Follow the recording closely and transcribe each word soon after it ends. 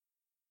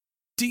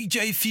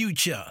DJ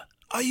Future,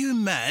 are you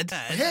mad?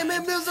 Hear me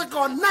music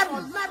or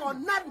nothing.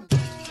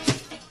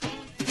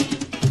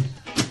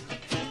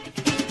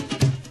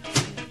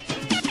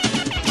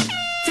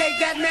 Take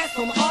that mess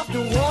from off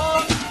the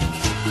wall.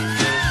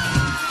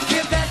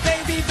 Give that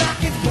baby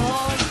back its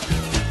ball.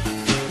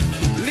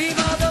 Leave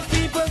other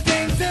people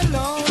things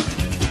alone.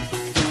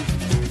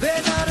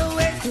 There's other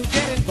ways to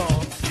get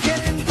involved.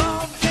 Get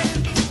involved.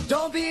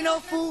 Don't be no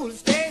fool.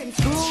 Stay in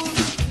school.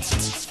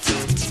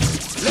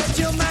 Let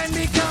your mind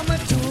become a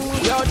tool.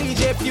 Yo,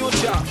 DJ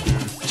Future.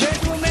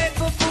 Church were made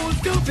for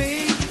fools to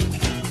be.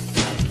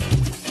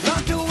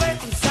 Not to wait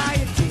from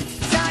society.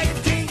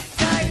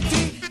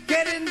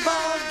 Get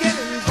involved. Get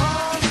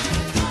involved.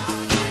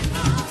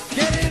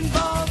 Get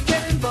involved.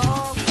 Get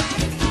involved.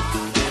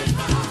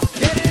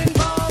 Get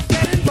involved.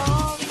 Get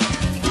involved.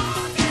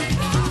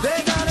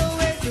 There's not a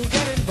way to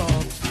get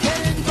involved. Get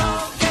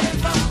involved. Get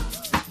involved.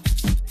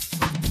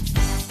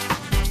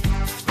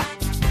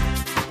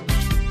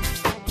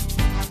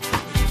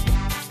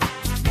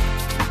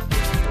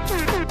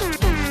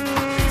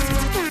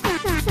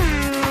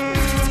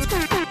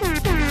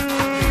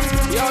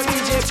 Yo,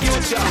 DJ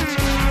Future.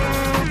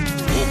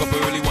 Woke up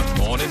early one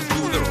morning to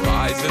the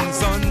rising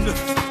sun.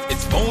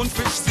 It's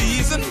bonefish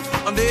season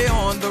and they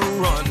on the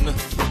run.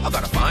 I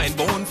gotta find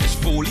bonefish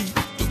Foley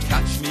to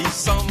catch me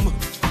some.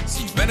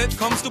 See, when it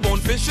comes to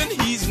bonefishing,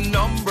 he's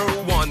number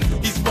one.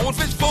 He's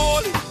bonefish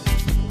Foley.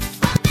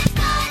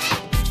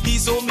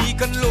 He's so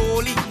meek and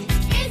lowly.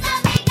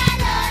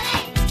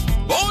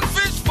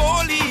 Bonefish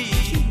Foley.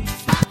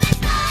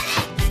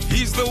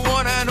 He's the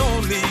one and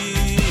only.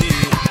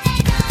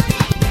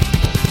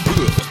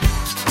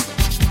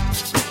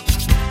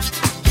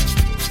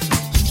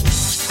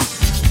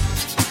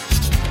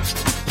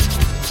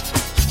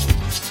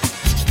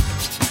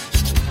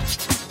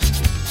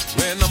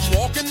 When I'm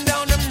walking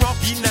down them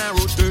rocky,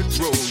 narrow dirt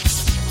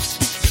roads,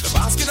 with a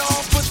basket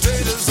of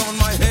potatoes on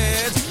my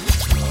head.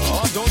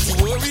 Oh, don't you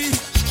worry,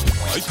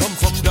 I come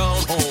from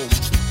down home.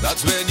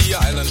 That's where the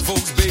island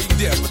folks bake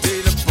their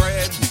potato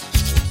bread.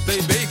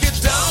 They bake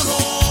it down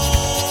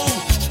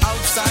home,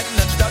 outside in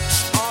the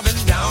Dutch oven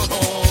down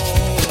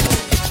home.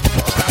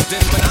 Wrapped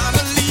in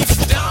banana leaves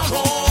down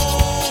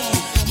home.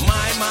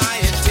 My,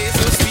 it tastes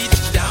so sweet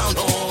down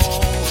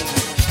home.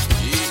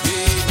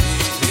 Yeah.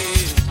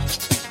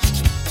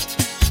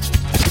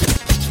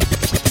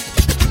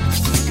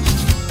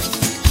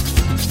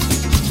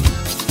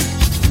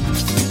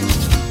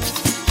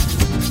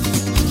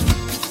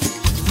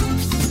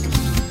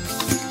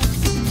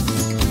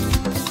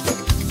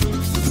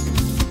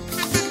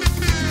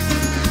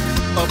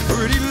 A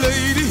pretty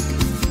lady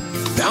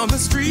down the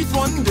street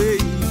one day.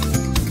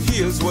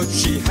 Here's what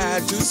she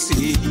had to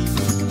say.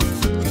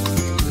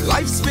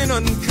 Life's been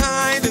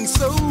unkind in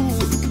so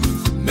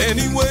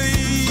many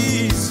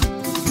ways.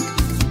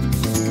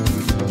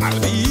 I'll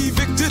be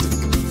evicted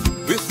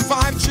with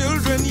 5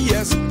 children,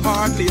 yes,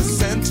 hardly a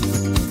cent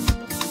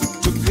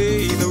to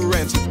pay the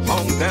rent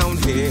hung down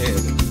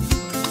head.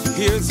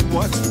 Here's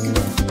what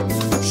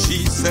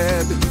she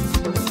said.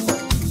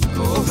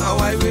 Oh, how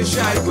I wish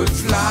I could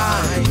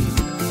fly.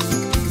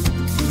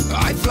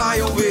 I'd fly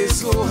away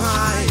so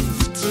high,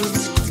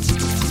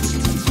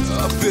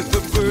 up with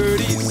the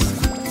birdies,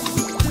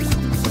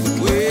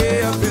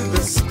 way up in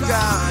the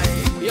sky.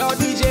 Yo,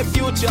 DJ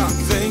Future.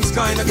 Things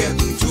kinda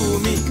getting to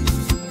me.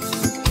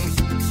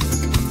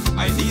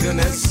 I need an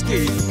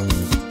escape.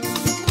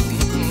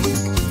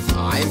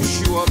 I'm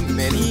sure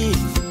many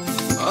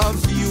of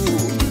you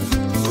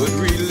would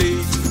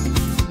relate.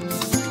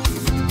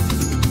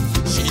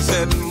 She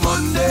said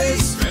Monday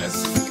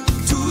stress,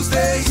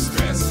 Tuesday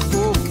stress,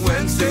 oh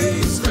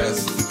Wednesday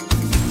stress,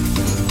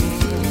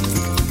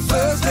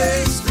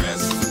 Thursday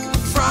stress,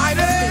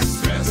 Friday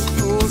stress,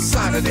 oh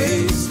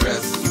Saturday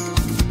stress,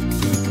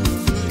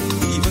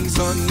 even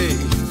Sunday,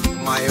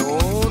 my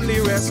only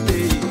rest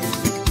day,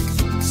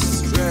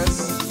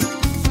 stress.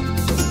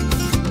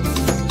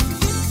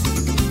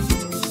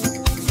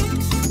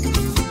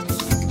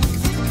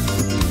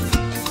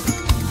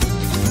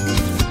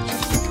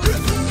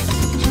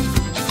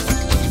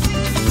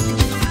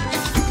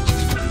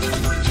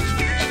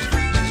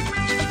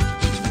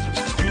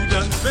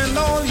 Spend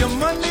all your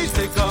money,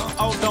 take her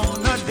out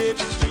on a date.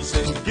 She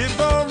said, give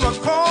her a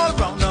call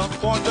round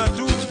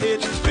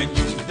 7:45. When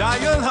you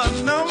dial her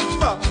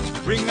number,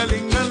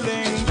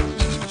 ring-a-ling-a-ling.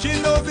 She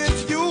knows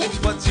it's you,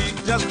 but she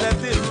just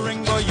let it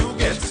ring. Or you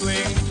get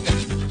swing,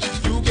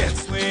 you get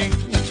swing.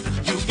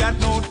 You got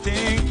no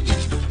thing,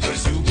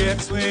 'cause you get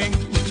swing,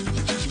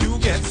 you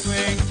get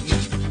swing,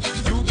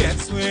 you get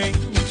swing.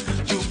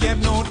 You get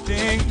no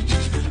thing,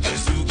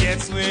 'cause you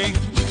get swing.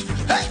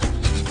 Hey!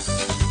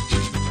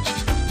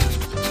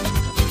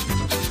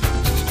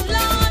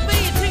 Lord,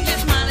 where you think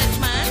this man is,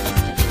 man?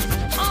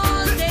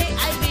 All day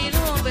I been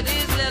home with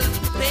his little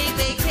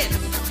baby kids.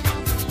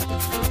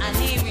 And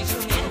he ain't reached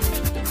home yet.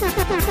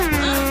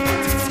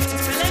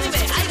 Well,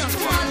 anyway, I don't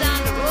fall down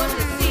the road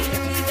to see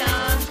if he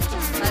down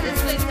at this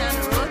place down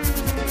the road.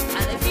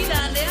 And if he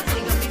down there,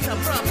 there gonna be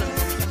some problems.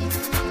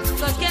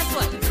 Because guess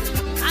what?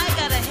 I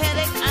got a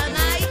headache and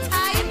I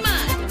tired,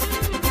 man.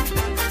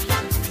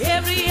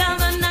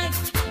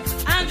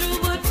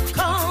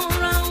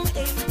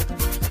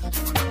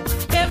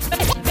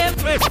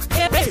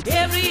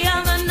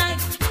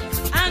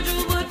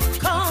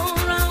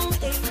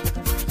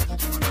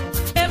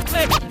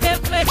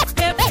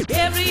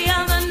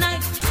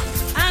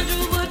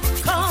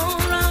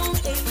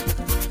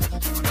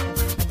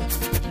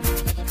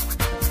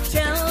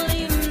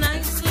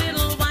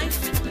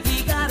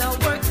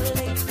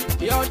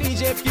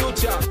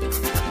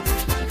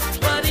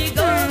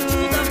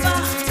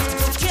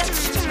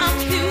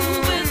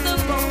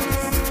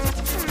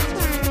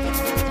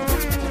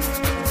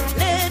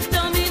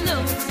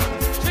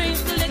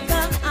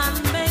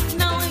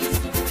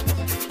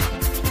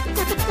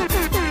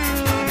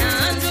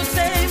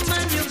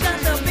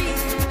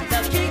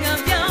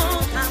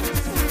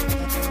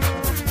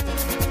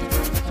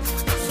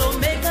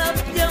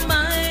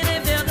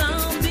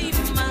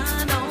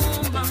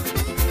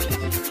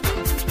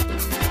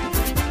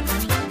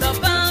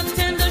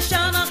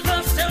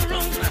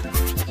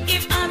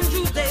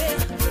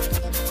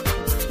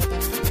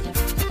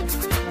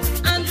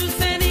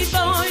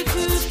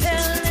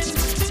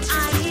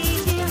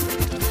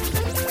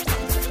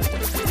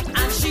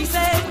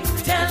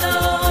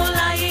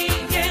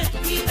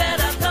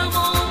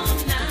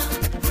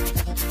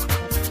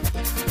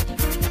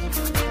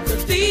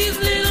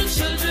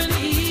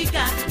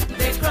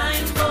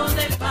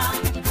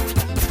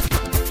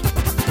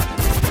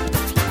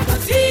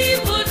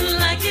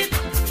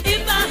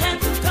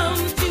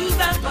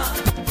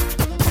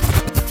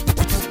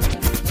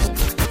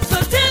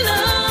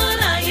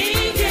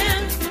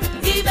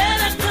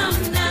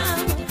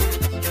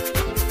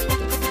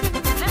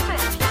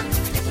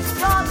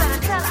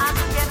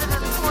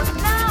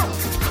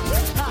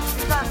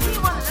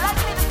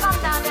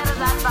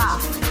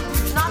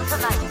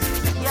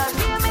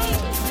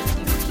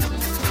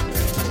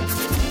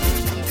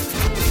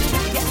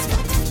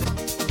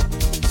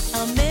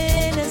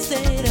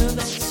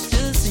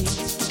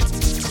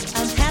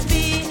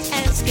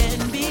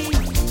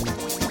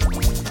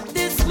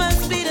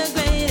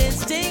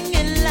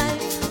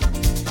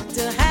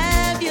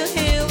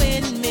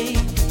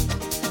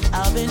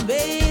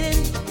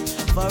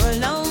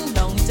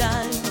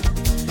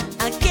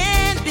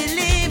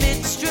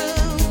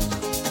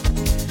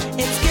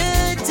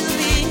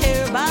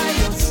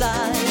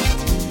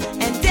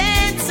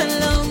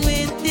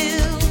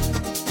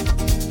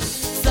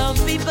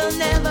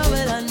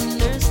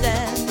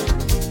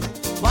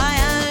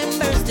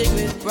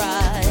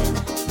 pride.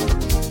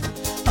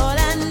 All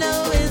I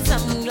know is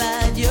I'm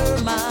glad you're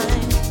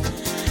mine,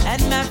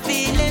 and my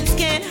feelings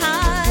can't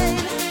hide.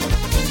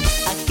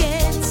 I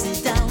can't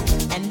sit down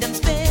and I'm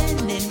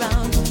spinning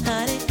round,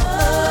 honey.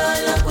 Oh,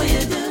 look what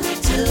you do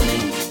to me.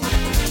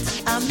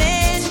 I'm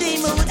in the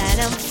mood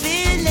and I'm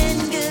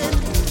feeling good.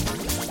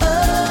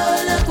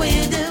 Oh, look what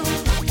you do.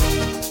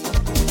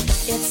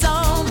 It's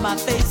on my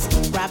face,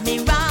 wrap me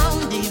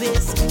round the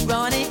waist,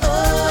 running.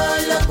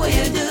 Oh, look what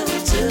you do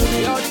to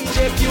me. Yo, DJ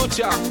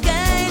Future. I'm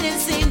getting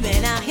seen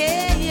when I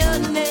hear your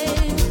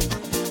name.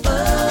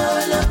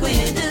 Oh, look what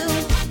you do.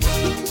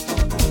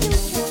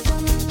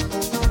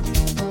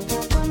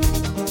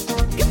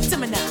 Give it to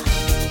me now.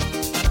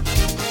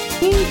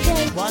 DJ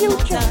One more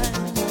Future. time.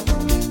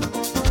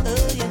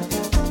 Oh, yeah.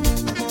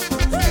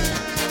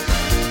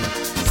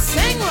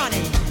 Sing,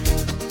 Ronnie.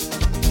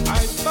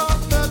 I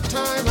thought the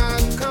time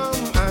had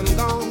come and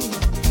gone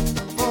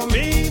for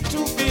me to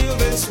feel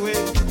this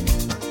way.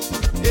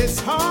 It's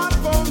hard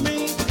for me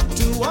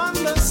to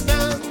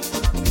understand.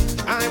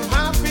 I'm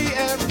happy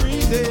every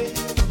day.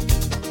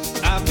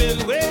 I've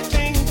been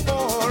waiting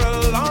for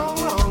a long,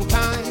 long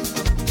time.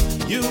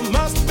 You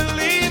must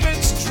believe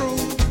it's true.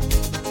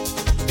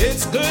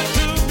 It's good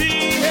to be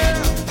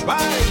here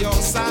by your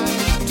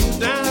side to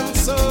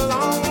dance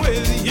along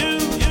with you.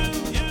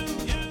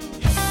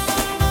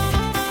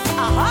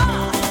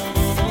 Aha!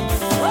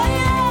 Oh,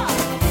 yeah!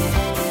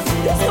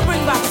 This will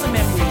bring back some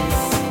memories.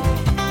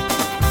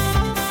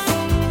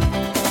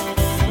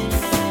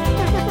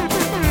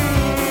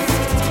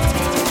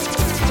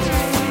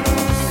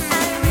 I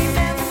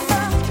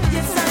remember,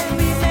 yes, I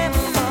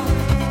remember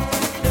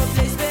the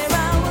place where I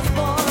was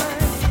born,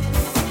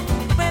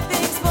 where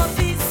things were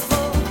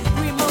peaceful,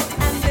 remote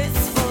and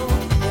blissful,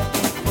 where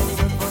people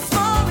work for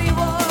small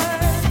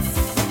rewards.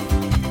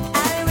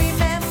 I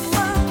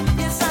remember,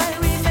 yes, I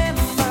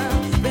remember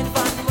when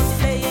fun was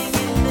playing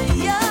in the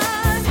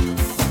yard.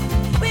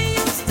 We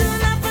used to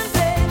laugh and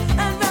play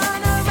and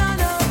run around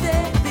all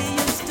day. We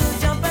used to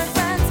jump and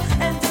dance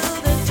and do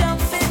the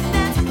jumping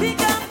dance. We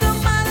got the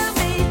mother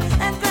meat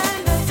and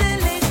climb the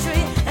silly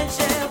tree and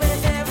share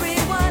with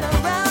everyone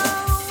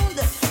around.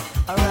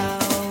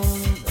 Around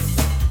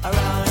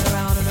and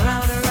around and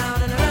around and around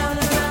and around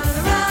and around and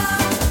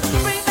around.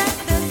 Bring back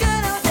the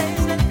good old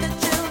days, let the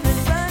children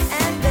run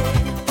and play.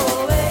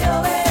 Oh, way, oh,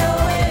 way, oh,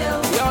 way,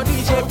 oh. Yo,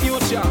 DJ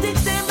Future.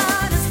 Teach them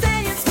how to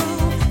stay in school,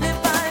 live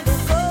by the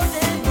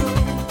golden rule.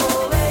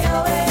 Oh, way,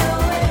 oh, way,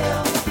 oh, way,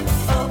 oh.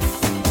 Oh.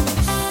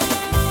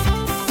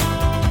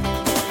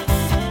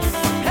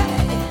 Hey.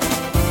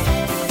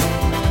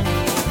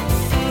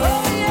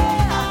 Oh, yeah.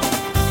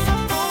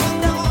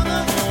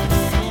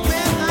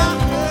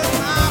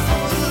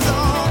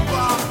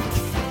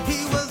 He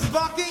was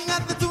barking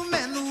at the two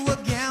men who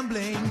were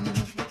gambling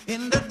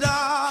in the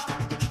dark.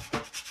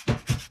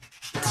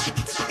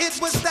 It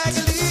was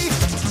Stagger Lee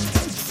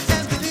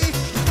and Billy,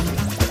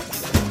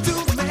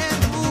 two men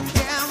who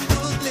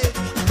gambled late.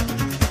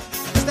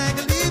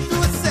 Stagger Lee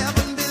threw a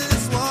 7, Billy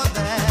swore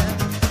that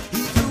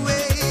he threw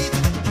 8.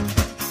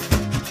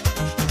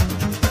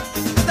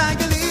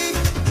 Stagger Lee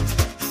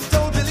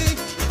told Billy,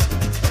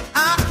 I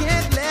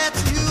can't let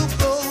you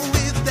go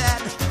with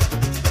that.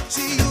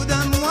 See, you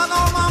done won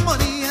all my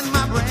money and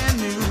my brand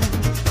new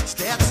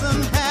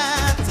Stetson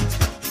hat.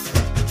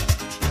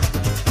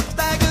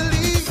 Stagger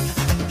Lee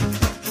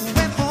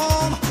went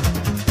home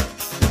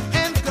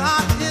and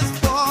got his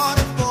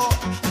 44.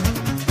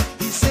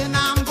 He said,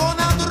 now I'm going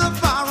out to the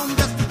barroom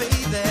just to pay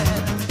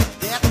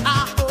that I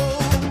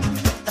owe.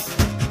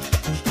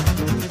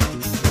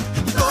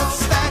 Go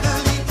Stagger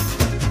Lee,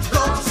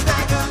 go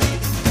Stagger Lee,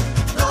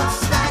 go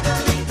Stagger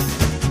Lee,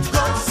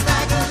 go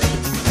Stagger Lee,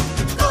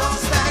 go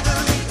Stagger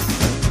Lee,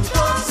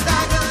 go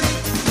Stagger Lee,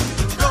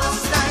 go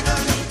Stagger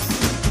Lee,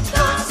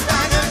 go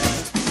Stagger Lee.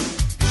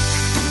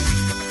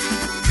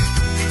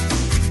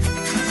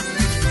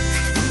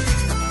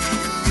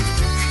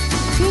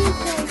 DJ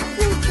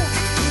Future.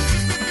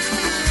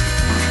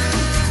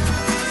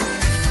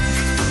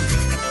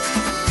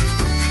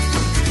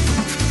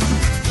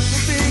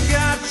 Big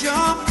guy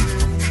jump,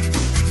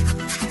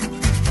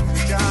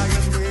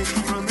 giant wake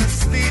from his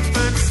sleep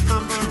and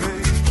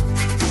slumbering.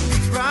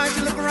 Rise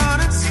to look around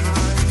and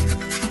smile.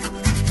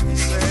 He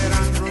said,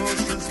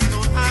 Ambrosius, we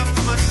don't have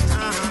much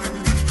time.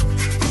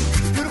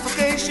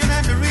 Beautification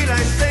and the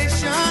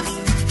realization,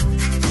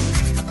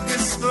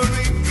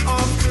 history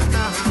of the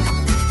now.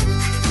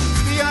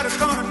 The outer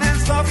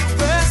continents of the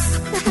west,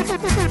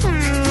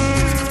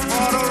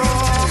 water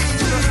off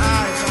to the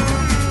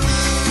island.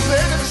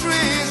 Where the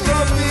trees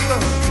grow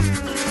bigger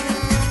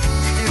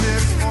in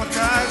this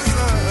mortal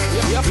sun.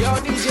 Yo,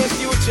 DJ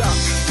Future.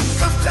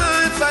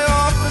 Sometimes I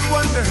often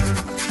wonder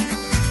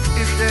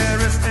if there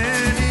is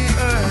any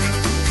earth.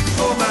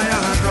 Oh my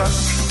Andra,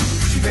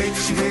 she wake,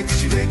 she wake,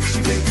 she wake,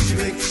 she wake, she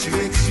wake, she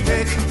wake, she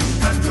wake,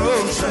 and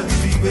ocean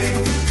we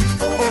wake.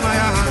 Oh my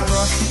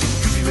Andra,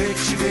 she wake,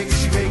 she wake,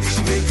 she wake,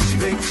 she wake, she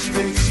wake, she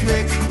wake, she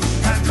wake,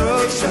 and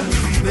ocean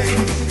we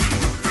wake.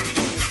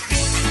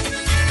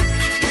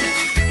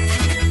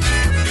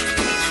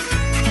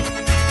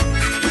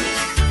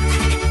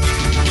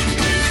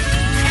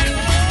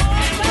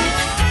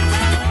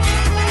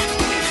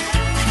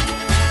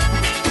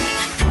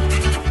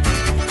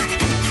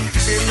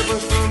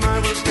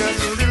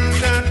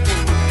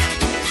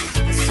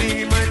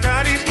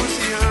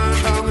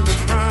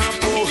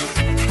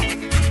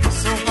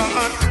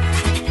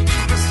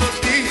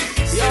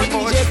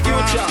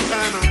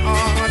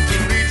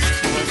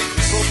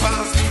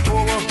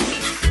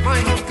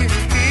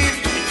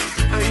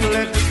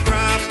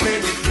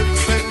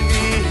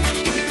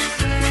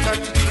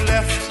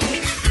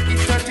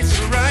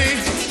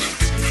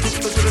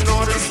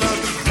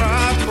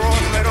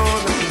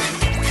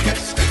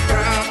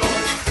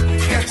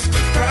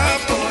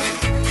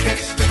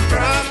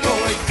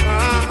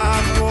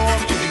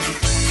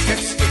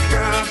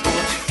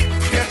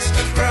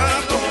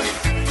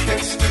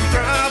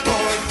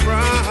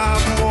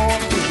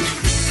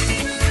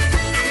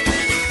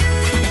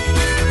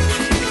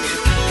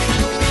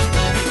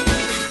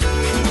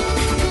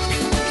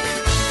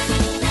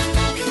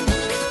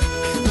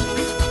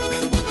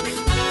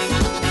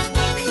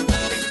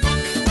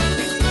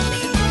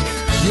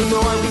 You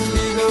know I was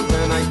legal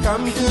when I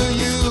come to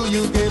you.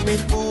 You gave me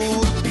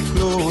food,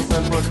 clothes,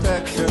 and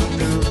protection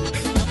too.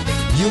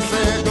 You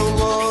said don't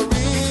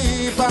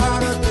worry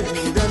about a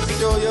thing, just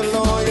show your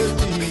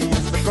loyalty.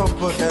 It's the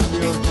comfort that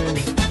we'll bring.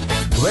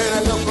 When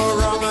I look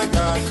around, I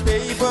got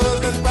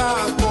papers and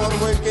passport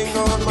working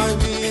on my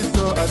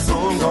visa. A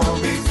song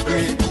gonna be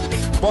straight.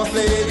 Boss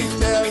lady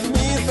tell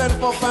me send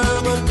for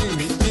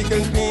family. She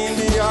can clean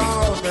the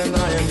house and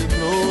iron the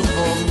clothes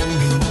for me.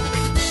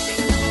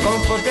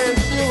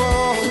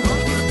 Confidential,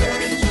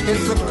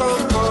 it's a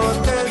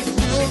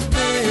confidential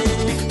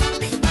thing.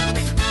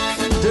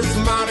 This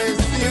matter is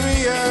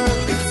serious.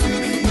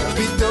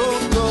 We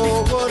don't know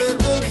what it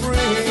will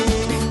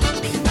bring.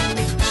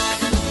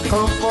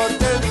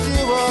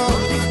 Confidential,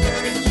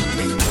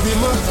 we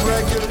must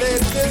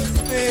regulate this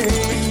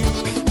thing.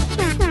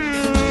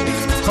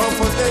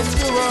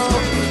 Confidential,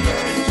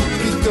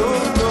 we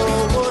don't know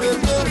what it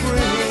will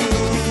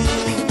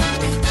bring.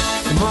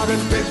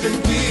 Modern prison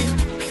beat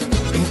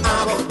in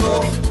our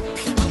flow.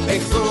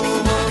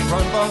 Exuma,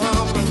 run for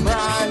Hump and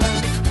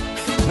Ryland.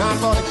 Now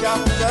for the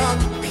capital,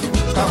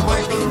 come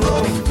Michael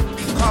Road,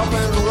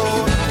 Common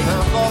Road.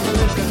 Now for the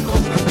Lincoln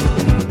Coast.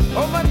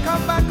 Oh, man,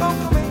 come back home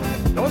to me.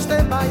 Don't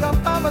stay by your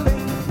family.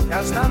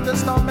 Can't stand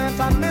this torment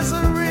and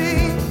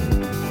misery.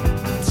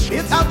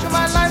 It's out to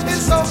my life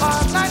is so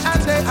hard, night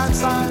and day and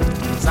sigh.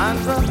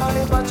 Sandra,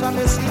 honey, but I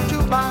miss you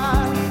too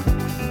bad.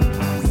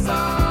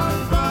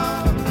 Sandra,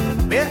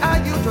 where are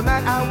you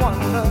tonight? I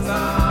wonder.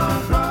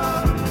 Sandra,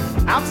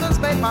 absence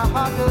made my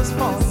heart go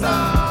small.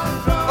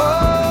 Sandra,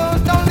 oh,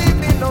 don't leave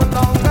me no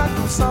longer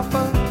to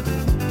suffer.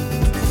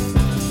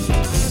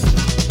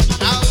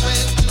 I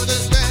went to the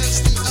dance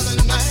the other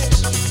night.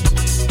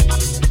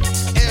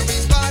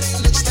 Everybody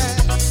looks sad.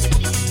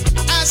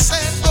 I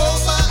said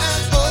over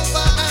and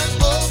over and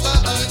over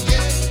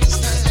again, this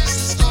dance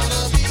is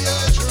gonna be a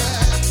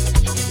drag.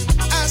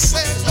 I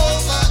said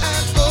over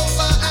and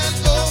over and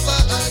over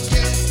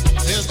again,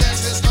 this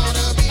dance is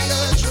gonna be a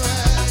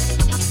drag.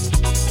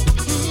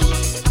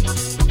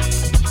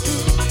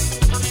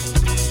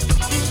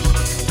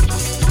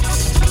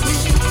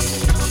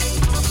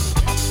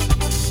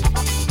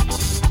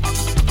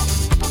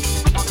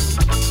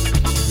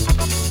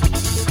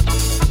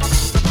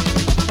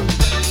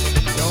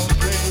 Don't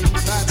bring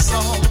that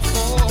song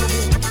for me.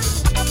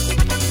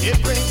 It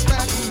brings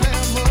back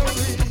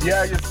memories.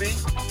 Yeah, you see,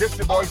 this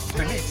the boy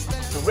Denise,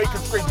 the Rake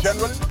and Scrape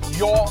General,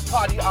 your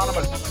party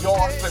animal,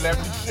 your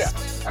celebrity chef.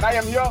 And I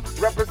am here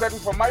representing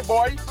for my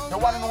boy, the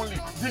one and only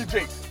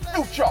DJ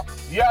Future.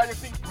 Yeah, you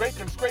see, Rake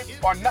and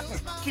Scrape or nothing,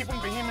 keeping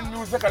Bohemian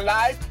music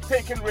alive,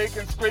 taking Rake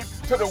and Scrape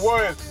to the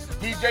world.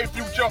 DJ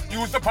Future,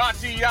 use the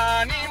party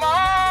animal.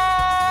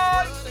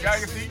 Yeah,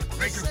 you see,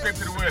 Rake and Scrape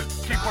to the world.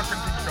 Keep pushing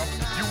Future.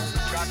 You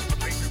got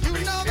Rake and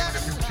Scrape in the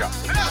future.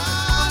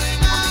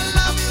 Darling, I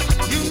love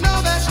you. You know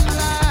that you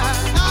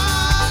lie.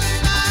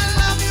 Darling, I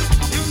love you.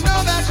 You know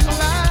that you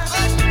lie.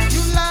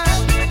 You lie,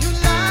 you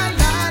lie,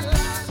 lie,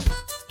 lie.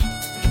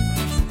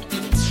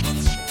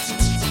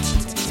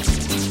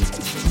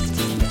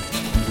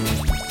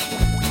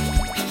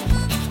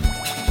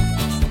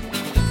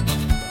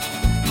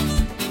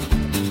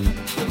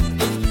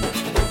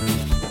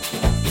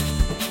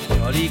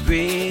 Jolly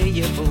gray,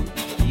 your boat,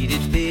 need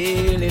it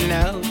bailing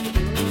out.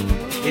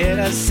 Get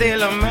a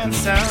sailorman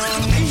sound.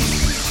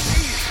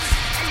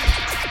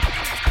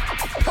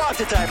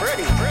 Party time,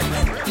 ready.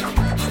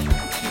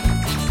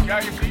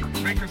 Yeah, you see,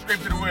 Rake and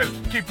Scrape to the world.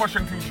 Keep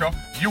pushing Future.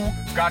 You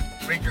got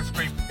Rake and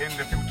Scrape in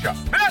the future.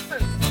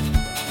 Blessings!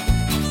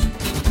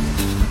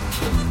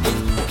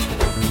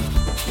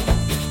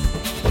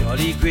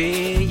 Jolly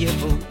gray, your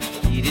boat,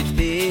 need it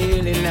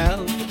bailing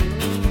out.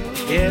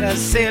 Get a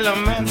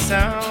sailorman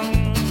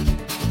sound.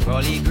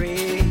 Jolly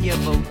gray, your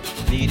boat,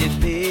 need it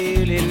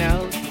bailing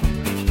out.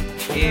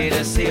 Get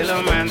a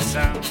sailorman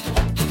sound.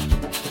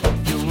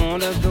 You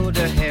wanna go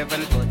to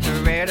heaven, put the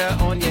radar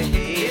on your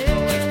head,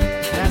 boy.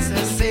 That's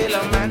a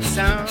sailorman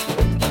sound.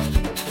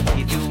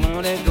 If you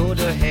wanna go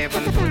to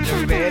heaven, put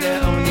the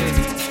radar on your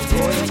head,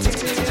 boy. That's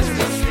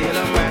a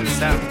sailorman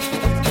sound.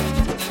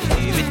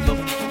 Hear it bum,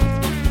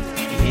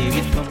 hear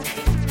it bum,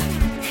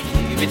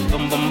 hear it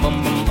bum bum bum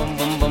bum bum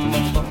bum bum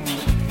bum bum.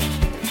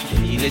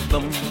 Feel it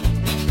bum,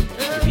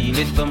 feel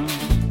it bum,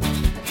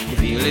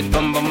 feel it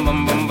bum bum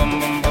bum bum bum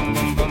bum bum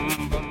bum bum.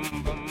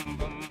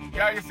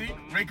 Yeah, you see,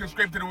 Rake and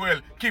Scrape to the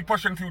world. Keep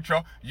pushing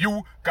Future.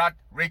 You got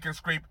Rake and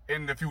Scrape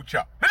in the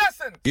future.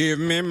 Listen! Give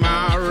me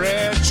my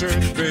red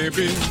shirt,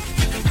 baby.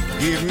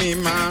 Give me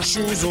my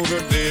shoes over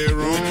there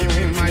on. Give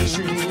me my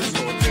shoes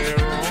over there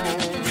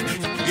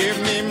on. Give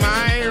me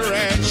my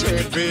red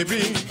shirt,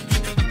 baby.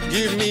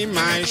 Give me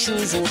my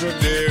shoes over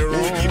there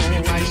on. Give me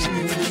my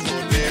shoes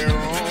over there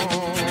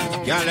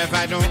on. Girl, if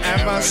I don't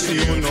ever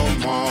see you no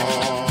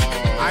more,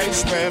 I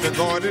swear to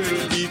God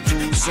it'll be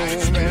too soon. I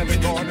swear to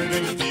God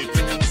it'll be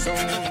too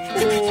soon.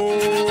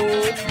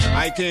 Oh,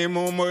 I came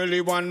home early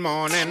one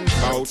morning,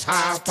 about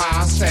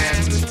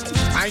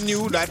 10:30. I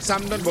knew that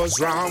something was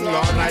wrong,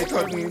 Lord, I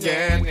couldn't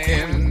get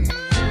in.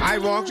 I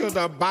walked to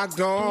the back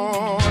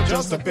door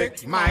just to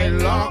pick my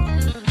lock.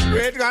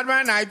 Great God,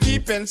 when I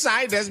deep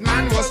inside, this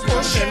man was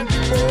pushing.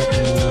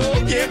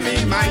 Oh, give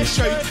me my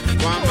shirt,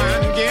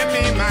 woman, give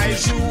me my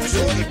shoes,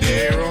 oh, the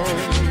day wrong.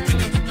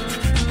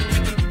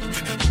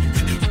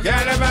 Girl,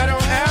 if I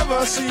don't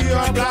ever see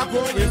your black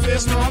ugly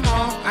face no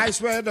more, I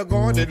swear to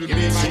God it'll be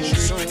my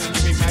shoes.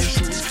 Give me my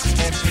shoes,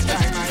 every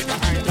time I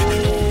behind.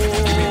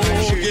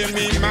 Oh, give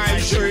me my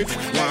shirt,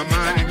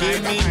 woman,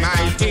 give me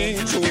my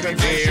things, oh, the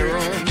day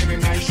wrong. Give me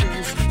my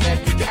shoes,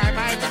 every time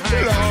I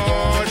behind.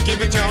 Lord,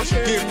 give it up,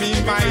 give me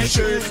my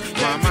shirt,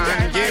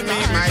 woman, give me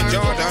my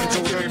Jordan,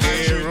 to the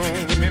day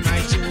wrong. Give me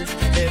my shoes,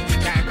 every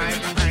time I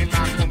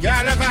behind.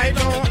 Girl, if I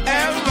don't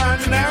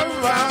ever,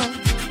 never.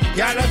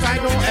 God, if I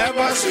don't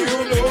ever see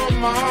you no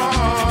more,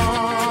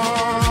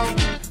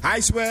 I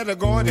swear to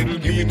God it'll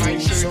be my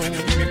shoes.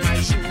 Give me my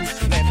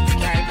shoes. Let me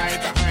carry my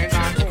behind my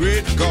home.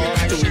 Great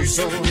God, too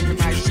soon. Give me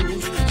my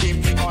shoes. Give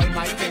me all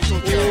my things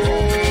to do.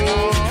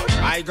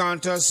 I gone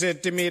to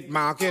city meat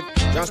market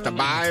just to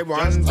buy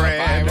one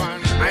bread.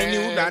 I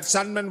knew that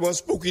Sandman was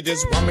spooky.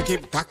 This woman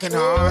keep packing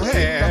her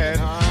head.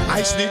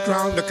 I sneak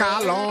round the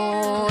car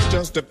lawn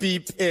just to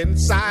peep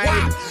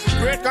inside.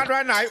 Great God,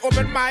 when I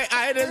opened my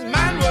eye, this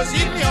man was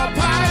in your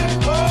pie.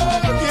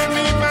 Oh, give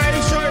me my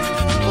shirt.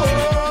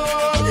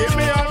 Oh, give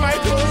me all my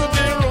clothes in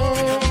the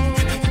room.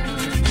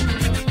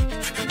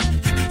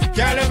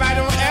 Girl, if I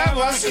don't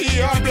ever see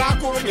your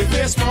black ugly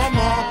face no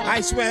more,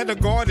 I swear to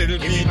God it'll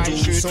be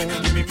too soon.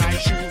 Give me my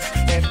shoes,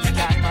 every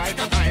time I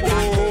behind.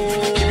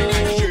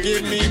 Oh,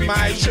 give me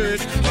my shirt,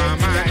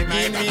 mama,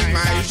 give me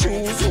my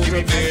shoes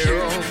over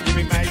there. Give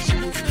me my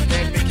shoes,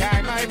 every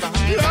time I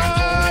behind.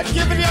 Lord,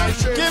 give me my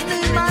shirt, give me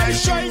my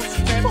shirt,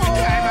 every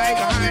time I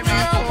behind. Give me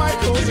all my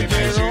clothes in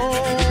there. Give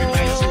me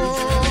my shoes,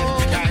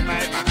 every time I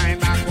behind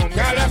back home.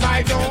 Girl, if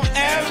I don't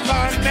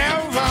ever,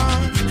 never,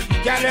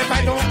 girl, if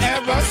I don't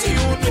ever see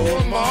you no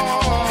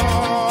more,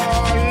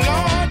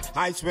 Lord,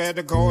 I swear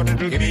to God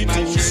it'll be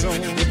too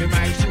soon. Give me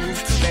my shoes,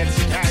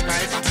 every time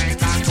I behind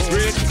back home.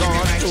 Great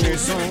God, too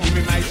soon. Give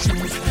me my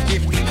shoes,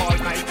 give me all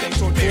my things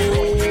so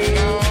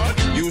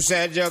dear. You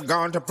said you're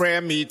gone to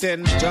prayer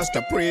meeting just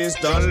to praise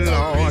the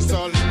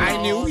Lord. I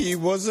knew he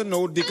wasn't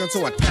no deacon,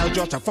 so I tell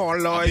you to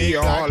follow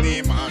y'all.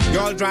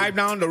 Y'all drive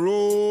down the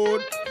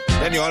road,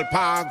 then y'all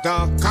park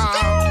the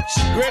car.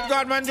 Great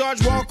God, when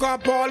George woke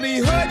up, all he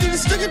heard he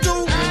sticking to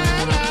la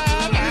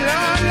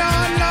la la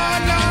la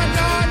la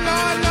la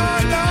la la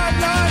la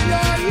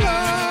la la.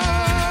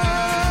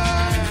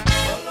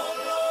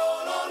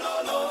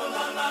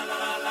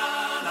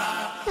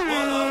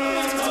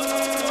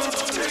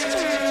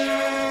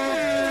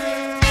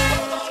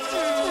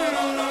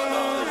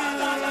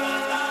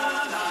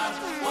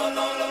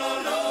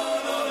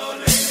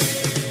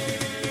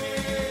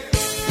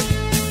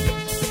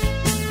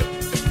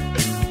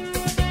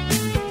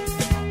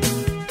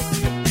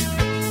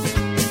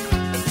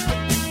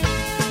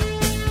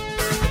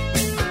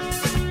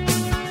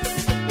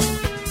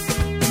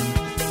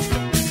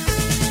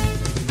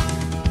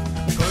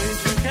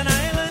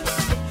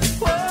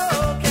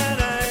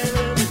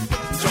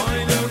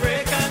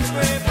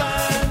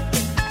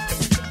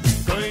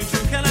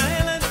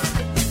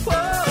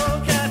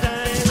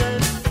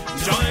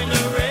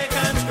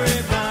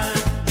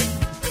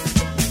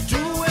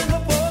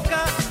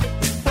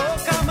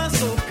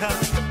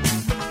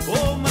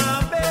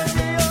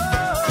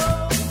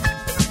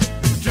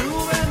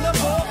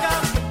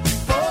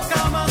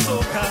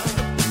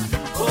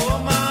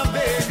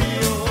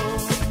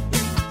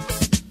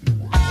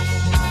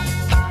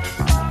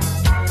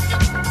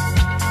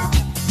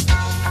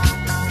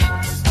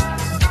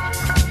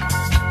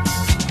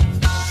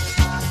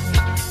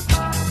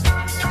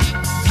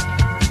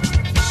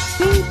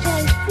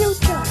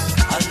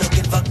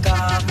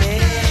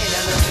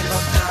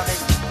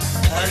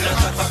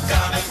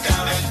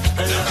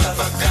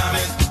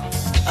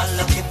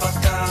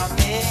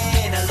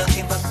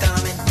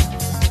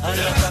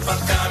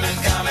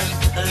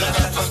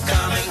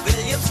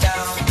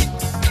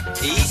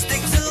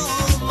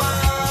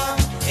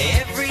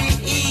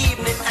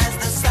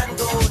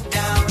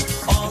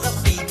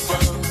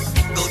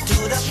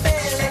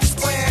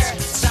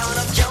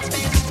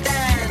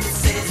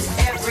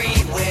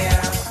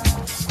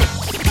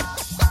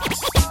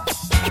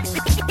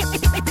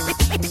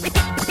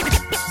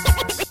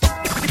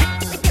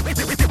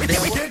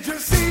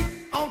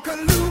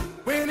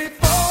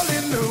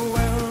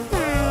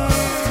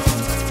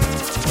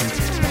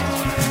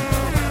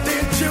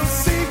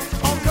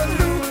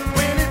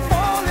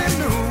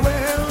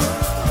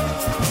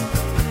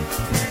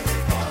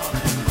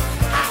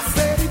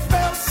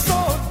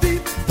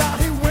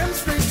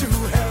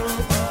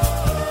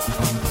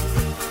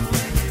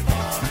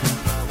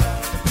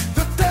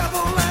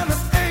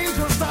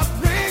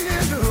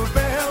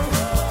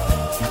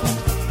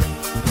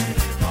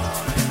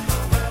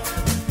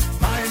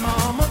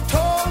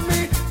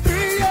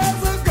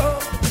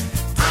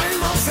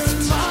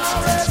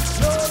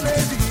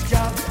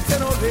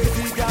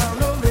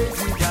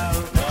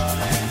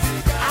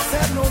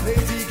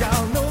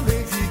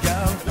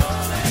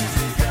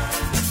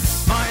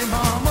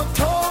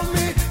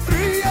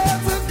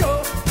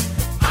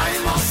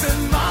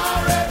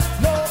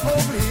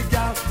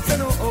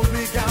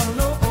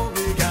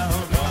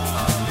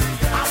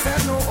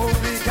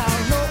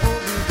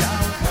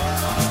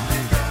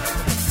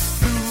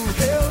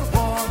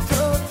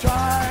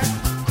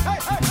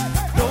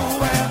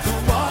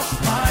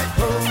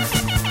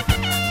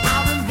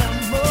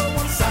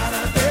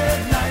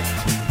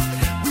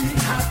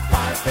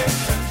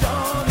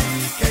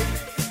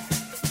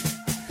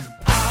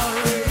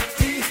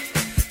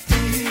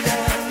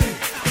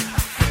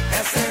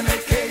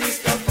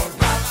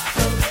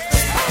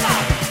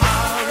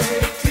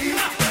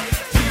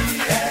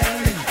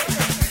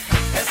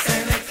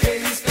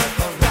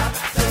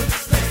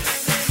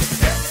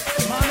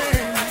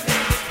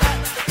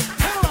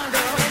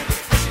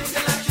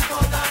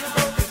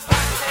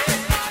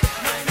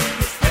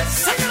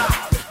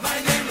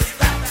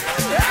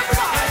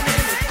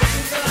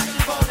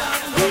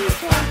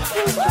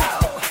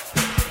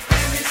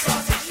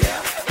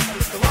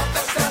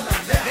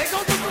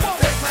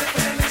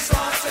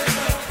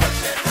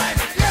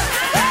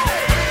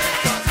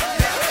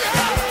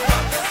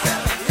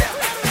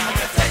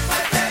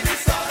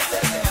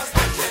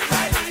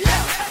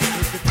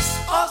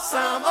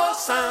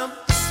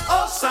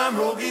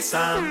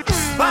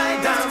 Buy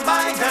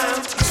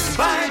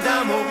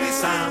down, Holy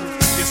Sam.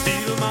 You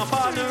steal my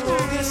partner,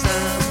 Holy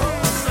Sam.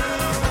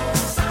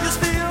 You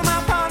steal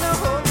my partner,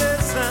 Holy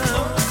Sam.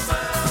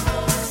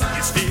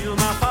 You steal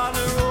my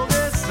partner,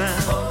 Holy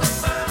Sam.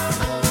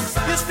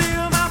 You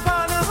steal my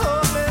partner,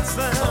 Holy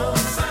Sam.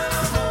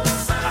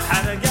 I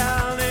had a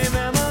gal named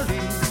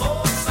Emily.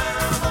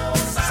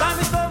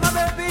 Sammy stole my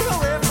baby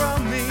away from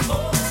me.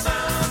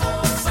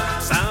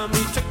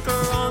 Sammy took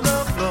her on the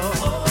floor.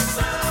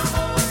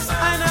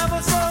 I never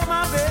saw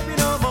my baby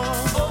no more.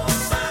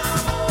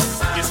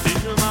 You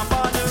steal my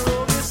partner,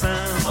 Holy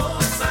Sam.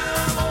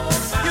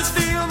 You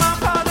steal my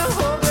partner,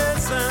 Holy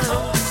Sam.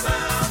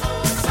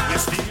 You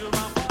steal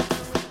my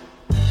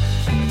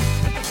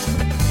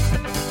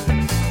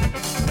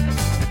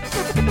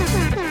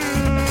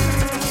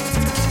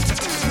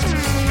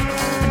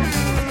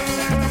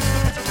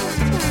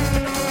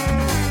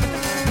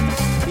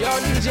Yo,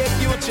 DJ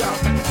Future.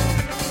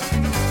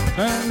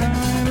 And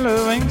I'm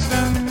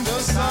Livingston.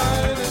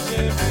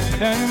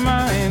 Don't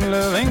mind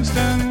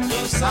Livingston.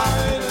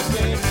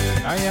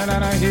 I and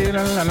I hear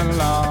la la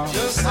la.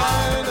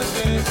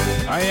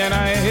 I and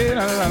I hear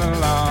la la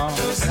la.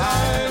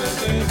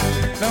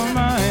 Don't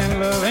mind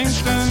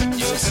Livingston.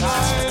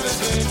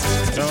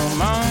 Don't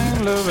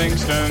mind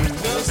Livingston.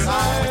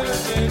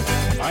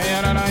 I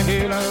and I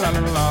hear la la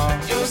la.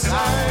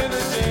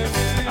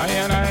 I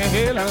and I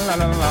hear la la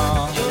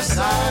la.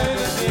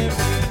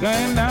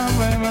 Going down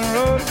Bremen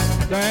Road,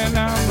 going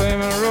down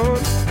Bremen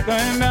Road,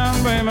 going down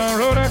Bremen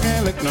Road. I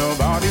can't lick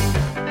nobody.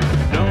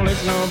 Don't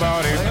lick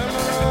nobody.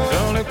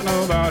 Don't lick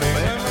nobody.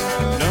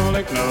 Don't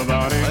lick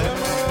nobody.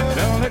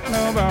 Don't lick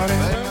nobody.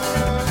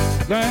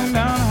 Going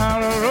down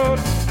Harrow Road,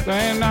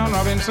 going down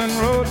Robinson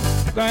Road,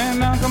 going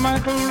down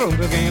Carmichael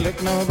Road. I can't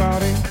lick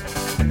nobody.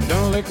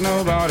 Don't lick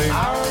nobody.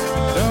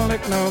 Don't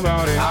lick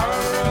nobody.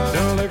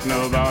 Don't lick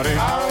nobody.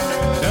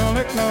 Don't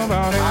lick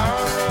nobody.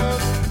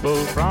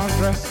 Bullfrog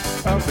dressed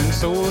up in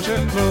soldier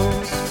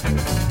clothes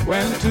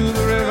went to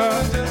the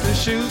river to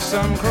shoot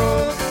some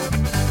crows.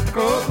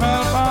 Crows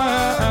smell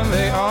fire and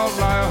they all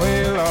fly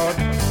away, Lord.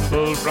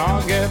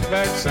 Bullfrog get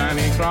vexed and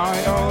he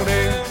cry all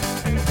day.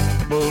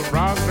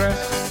 Bullfrog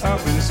dressed up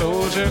in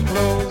soldier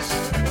clothes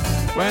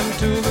went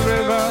to the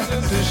river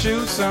to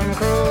shoot some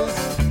crows.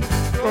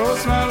 Crows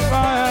smell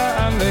fire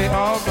and they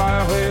all fly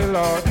away,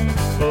 Lord.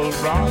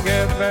 Bullfrog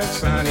get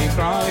vexed and he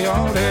cry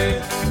all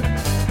day.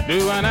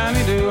 Do a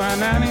nanny, do a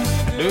nanny,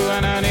 do a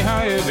nanny,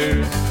 how you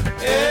do?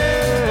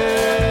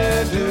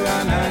 Yeah, do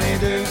a nanny,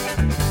 do.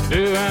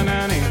 Do a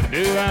nanny,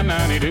 do a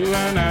nanny, do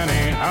a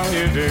nanny, how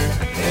you do?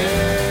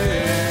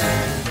 Yeah.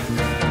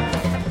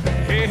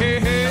 Hey, hey,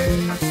 hey,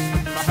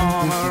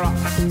 Bahama Rock.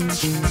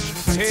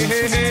 Hey,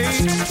 hey, hey,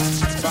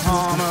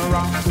 Bahama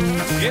Rock.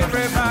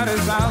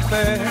 Everybody's out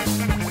there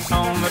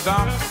on the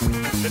dock.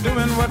 They're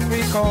doing what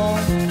we call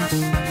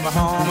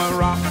Bahama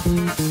Rock.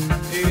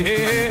 Hey,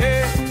 hey, hey,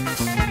 hey.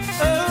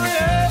 Oh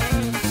yeah,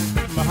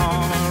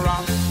 Bahama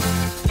Rock.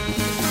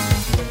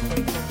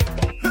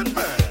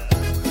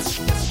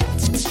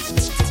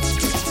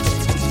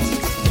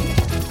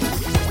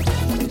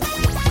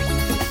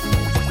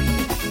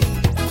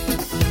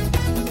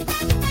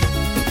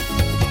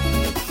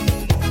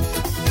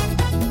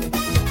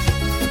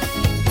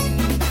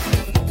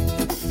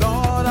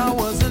 Thought I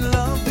was in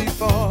love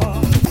before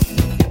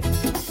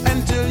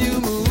until you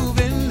move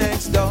in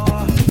next door.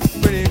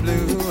 Pretty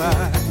blue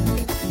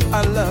eyes,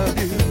 I love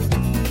you.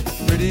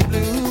 Pretty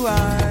blue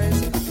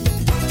eyes.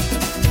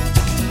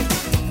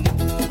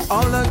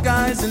 All the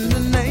guys in the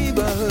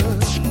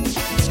neighborhood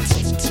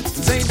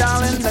say,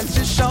 darling, that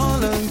you sure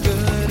look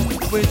good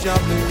with your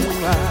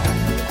blue eyes.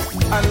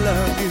 I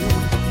love you.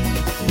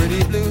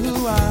 Pretty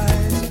blue eyes.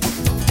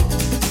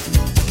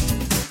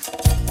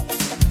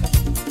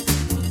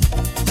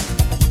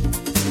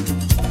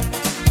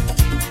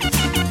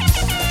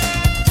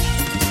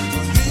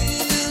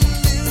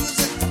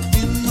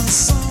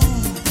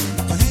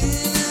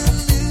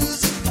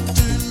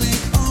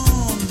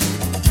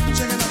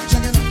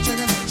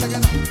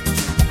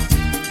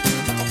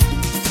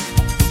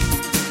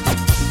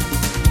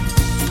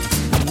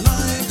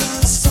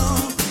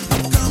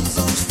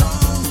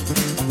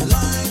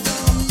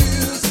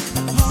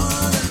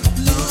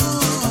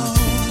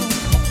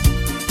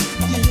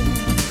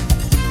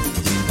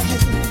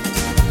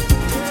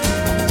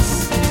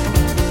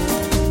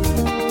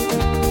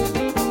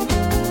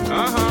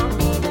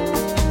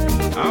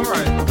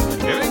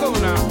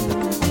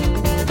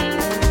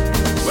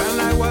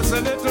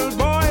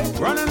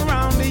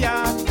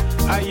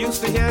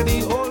 used to hear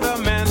the older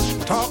men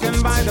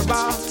talking by the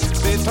bar.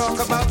 They talk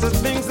about the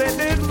things they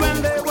did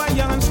when they were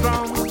young and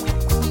strong,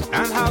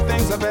 and how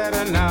things are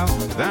better now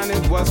than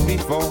it was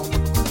before.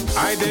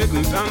 I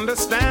didn't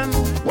understand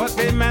what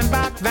they meant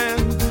back then.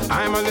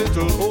 I'm a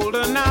little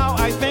older now.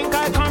 I think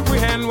I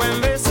comprehend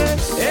when they say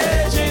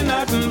age ain't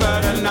nothing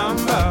but a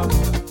number.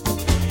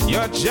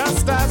 You're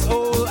just as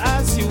old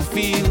as you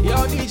feel.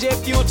 You're DJ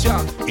Future.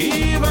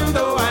 Even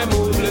though I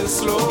move a little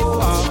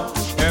slower,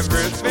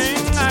 everything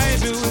I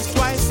do is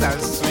twice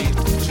as sweet,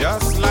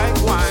 just like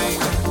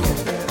wine.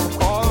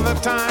 All the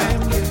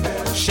time,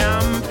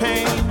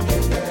 champagne,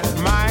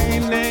 my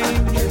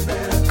name,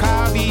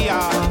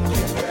 caviar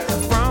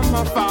from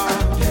afar,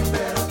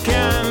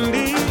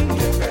 candy,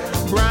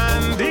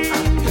 brandy.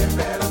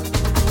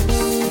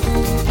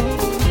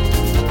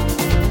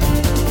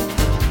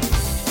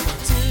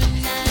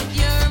 Tonight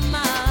you're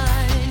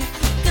mine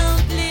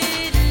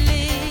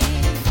completely.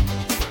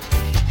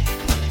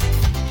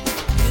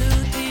 You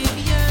give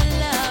your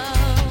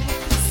love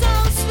so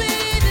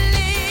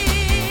sweetly.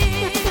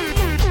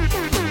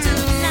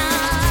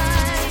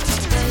 Tonight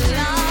the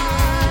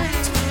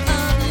light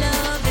of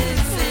love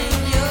is in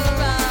your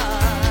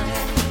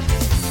eyes.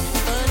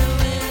 But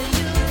will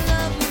you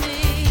love me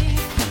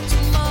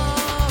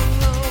tomorrow?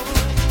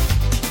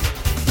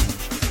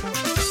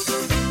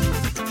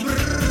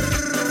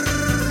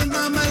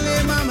 Mamale,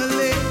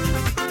 mamale.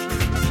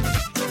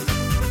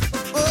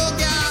 Oh,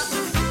 yeah.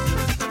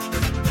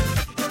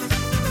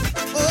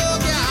 Oh,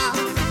 yeah.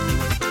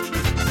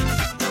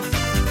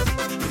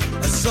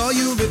 I saw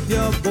you with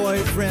your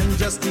boyfriend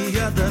just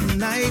the other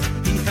night.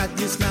 He had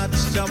you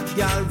snatched up,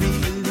 y'all,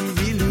 really,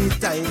 really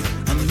tight.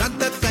 I'm not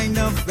that kind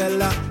of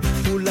fella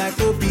who like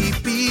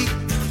OPP,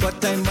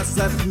 but I must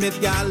admit,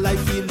 y'all, I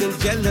feel a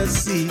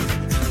jealousy.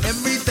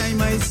 Every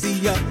time I see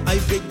ya, I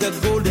break the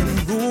golden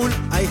rule.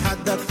 I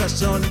had a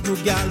crush on you,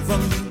 gal,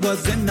 from we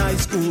was in high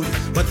school.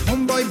 But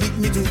homeboy beat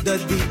me to the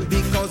deal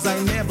because I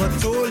never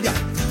told ya.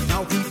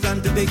 Now he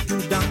plan to take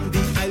you down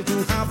the aisle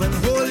to have and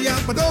hold ya.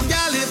 But oh,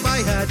 gal, if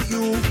I had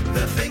you,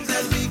 the things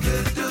that we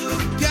could do.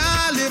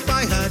 Gal, if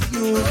I had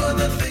you, oh,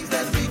 the things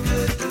that we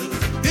could do.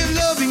 If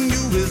loving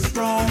you is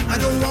wrong, I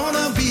don't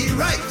wanna be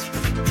right.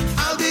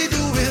 I'll be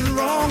doing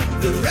wrong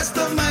the rest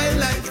of my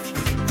life.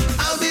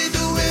 I'll be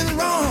doing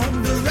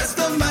wrong the rest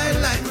of my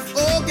life.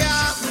 Oh,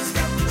 yeah.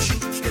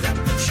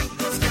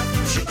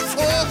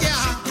 Oh,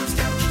 yeah.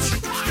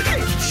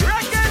 Hey,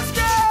 record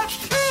stop!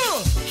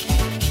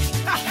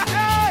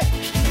 Hey,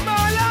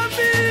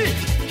 Malami!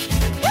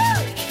 Woo!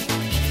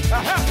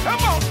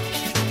 Come on,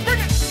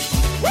 bring it!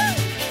 Woo!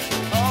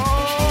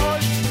 Oh,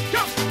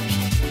 go!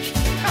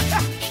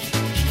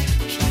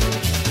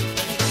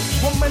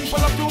 Woman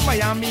pull up to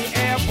Miami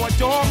airport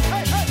door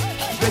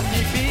with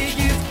the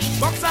biggest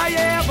box I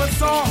ever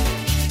saw.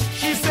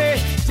 She said,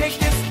 take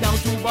this down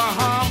to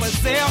Bahamas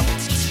there.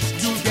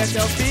 You get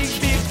a big,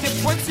 big tip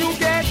once you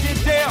get it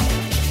there.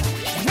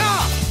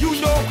 Nah, you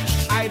know,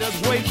 I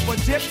just wait for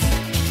tips.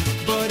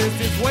 But it's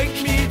this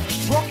wake me,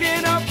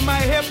 broken up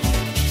my hip.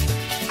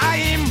 I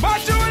am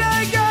macho,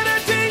 I got a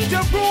thing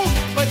to prove.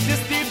 But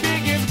this the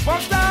biggest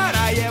box that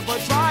I ever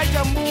tried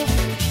to move.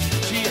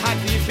 She had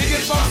the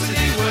biggest box in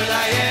the world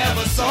I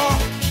ever saw.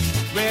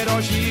 Where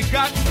all she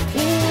got,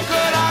 who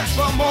could ask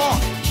for more?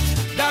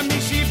 That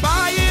means she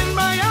buy in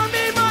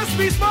Miami must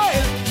be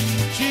spoiled.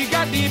 She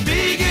got the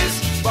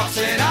biggest box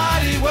in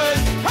all the world.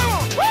 Come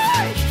on,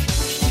 hey!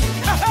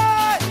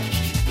 Hey!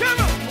 Come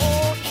on!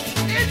 Oh,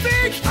 it's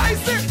big, I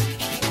see.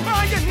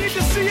 Man, you need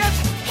to see it.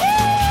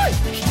 Hey!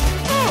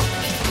 Oh!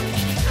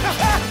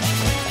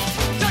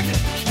 Check it.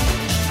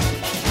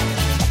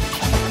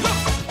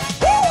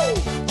 Woo!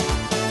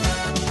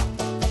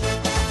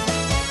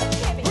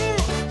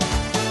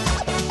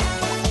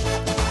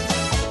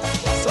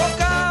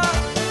 Soca!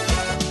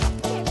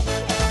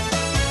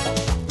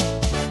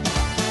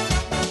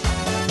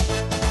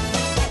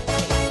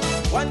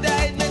 One day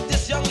I met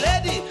this young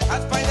lady,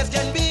 as fine as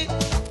can be.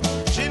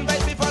 She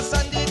invited me for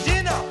Sunday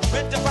dinner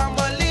with the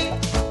family.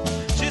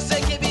 She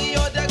said, give me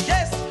all the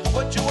guests,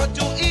 what you want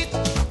to eat.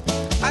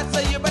 I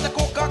say, you better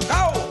cook a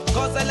cow,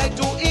 cause I like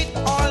to eat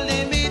all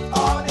the meat.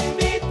 All the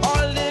meat,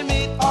 all the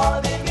meat,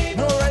 all the meat.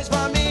 No rice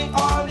for me.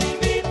 All the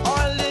meat,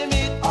 all the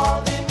meat,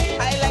 all the meat.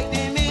 I like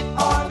the meat.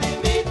 All the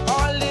meat,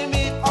 all the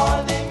meat,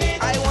 all the meat.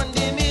 I want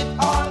the meat.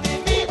 All the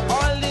meat,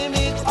 all the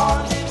meat,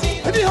 all the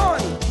meat. Hit the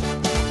horn.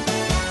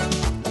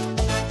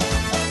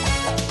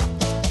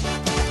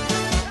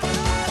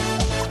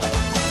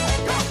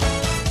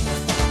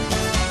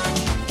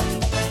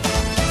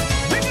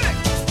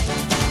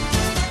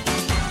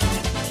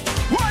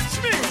 Watch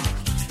me!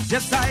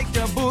 Just like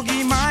the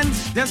boogeyman,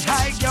 just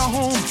like your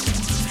home.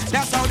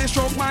 That's how the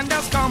stroke man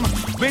does come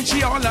when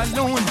she all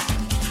alone.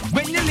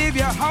 When you leave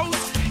your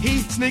house,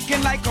 he's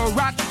sneaking like a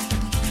rat,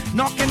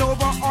 knocking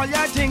over all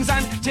your things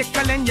and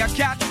tickling your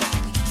cat.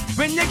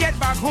 When you get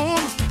back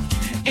home,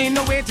 ain't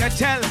no way to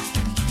tell.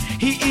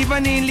 He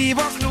even ain't leave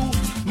a clue,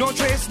 no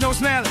trace, no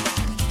smell.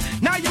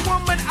 Now your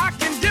woman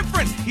acting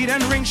different, he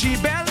done ring she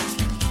bell.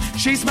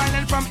 She's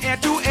smiling from ear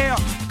to ear,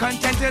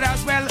 contented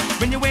as well.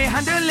 When you ain't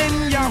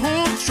handling your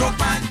home, stroke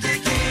man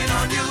kicking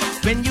on you.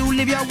 When you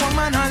leave your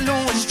woman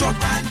alone, stroke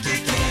man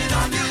kicking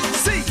on you.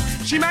 See,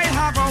 she might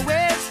have her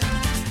ways,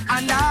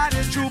 and that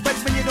is true, but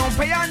when you don't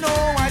pay her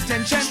no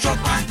attention,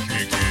 stroke man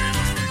kicking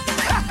on you.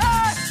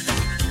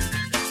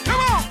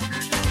 Come on!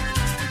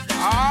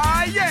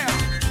 Ah, yeah!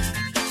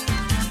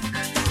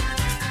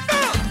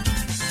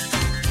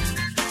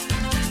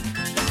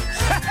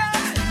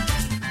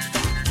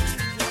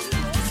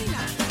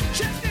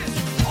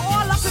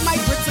 All up in my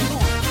bricks and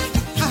more.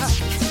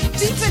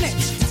 Deep in it.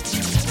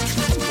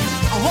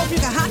 I hope you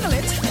can handle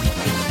it.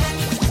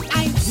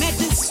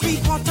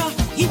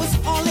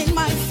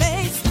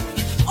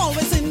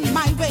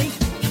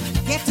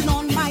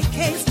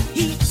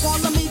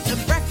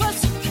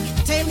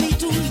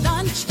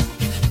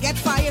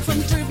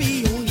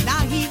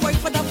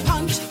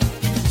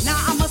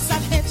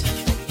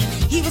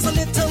 He was a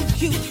little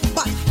cute,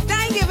 but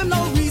that ain't give him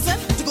no reason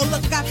to go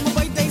look at my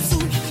birthday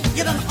suit.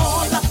 You done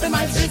all up in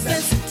my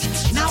business.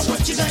 Now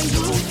what you gonna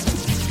do?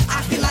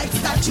 I feel like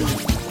statue,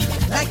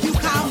 like you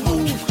can't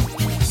move.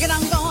 You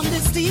done gone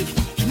this deep,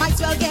 might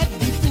as well get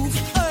the proof.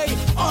 Hey,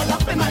 all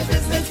up in my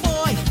business,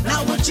 boy.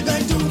 Now what you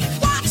gonna do?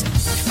 What?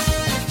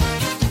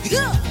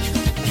 Yeah.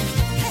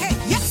 Hey,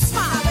 yes,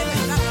 ma.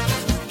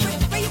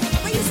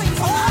 Where you say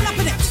all up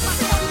in it?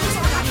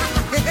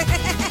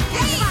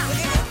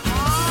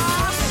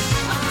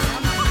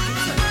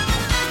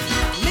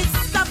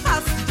 Mr.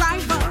 Bus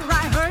Driver, I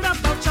heard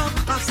about your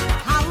bus.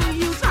 How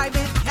you drive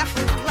it?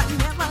 Careful, and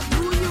never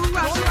do you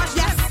rush.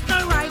 Yes, the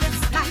ride is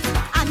nice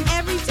and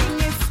everything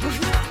is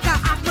smooth. The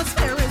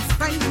atmosphere is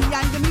friendly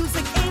and the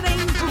music it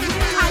ain't rude.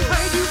 I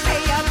heard you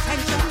pay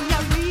attention, you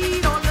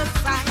read all the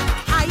signs.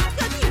 I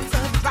could use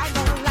a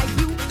driver like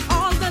you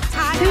all the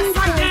time.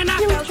 Right then I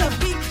felt a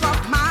big drop,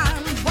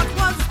 man. What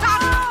was that?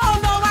 Oh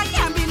no, I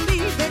can't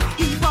believe it.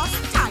 He was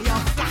tire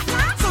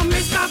flat. So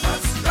Mr.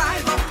 Bus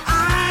Driver,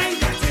 I'm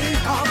getting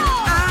up.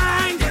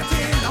 I'm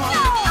getting up.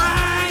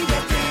 I'm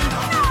getting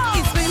up.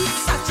 It's been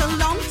such a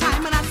long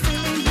time and I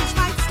still ain't reached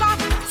my stop.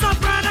 So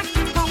brother,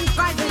 keep on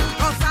driving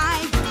 'cause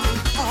I'm getting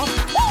off.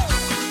 Woo!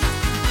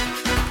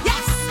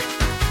 Yes!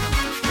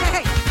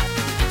 Hey,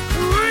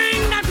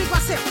 ring that big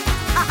whistle.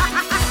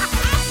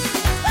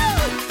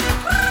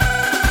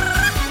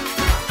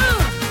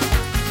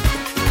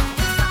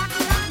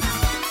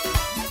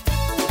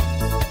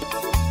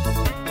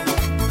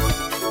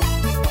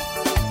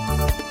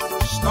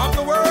 Stop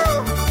the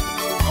world.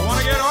 I want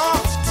to get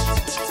off.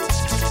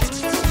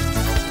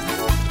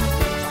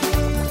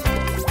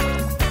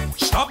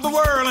 Stop the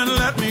world and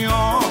let me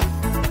off.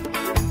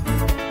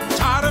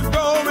 Tired of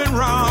going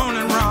round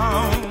and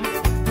round.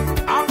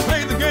 I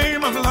played the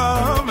game of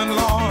love and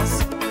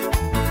loss.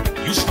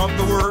 You stop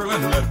the world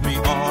and let me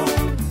off.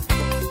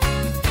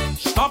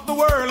 Stop the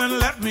world and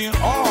let me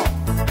off.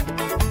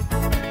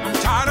 I'm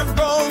tired of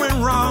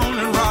going round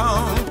and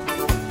round.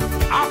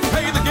 I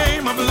play the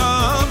game of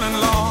love and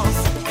loss.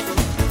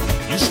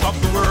 You stop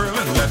the world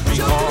and let me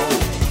off.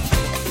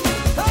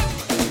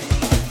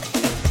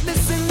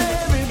 Listen,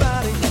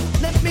 everybody,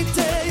 let me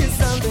tell you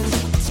something.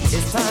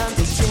 It's time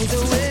to change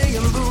the way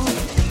you move.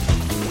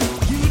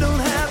 You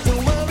don't have to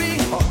worry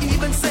or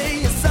even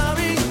say you're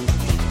sorry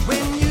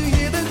when you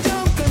hear the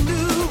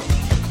Junkanoo.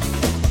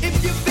 If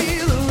you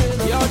feel a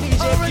rhythm Yo,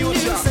 DJ or a new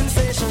Future.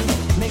 sensation,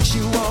 makes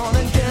you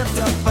wanna get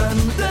up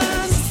and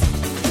dance.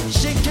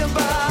 Shake your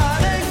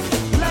body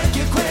like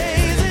you're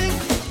crazy.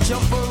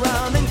 Jump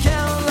around and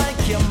count like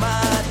you're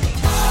mine.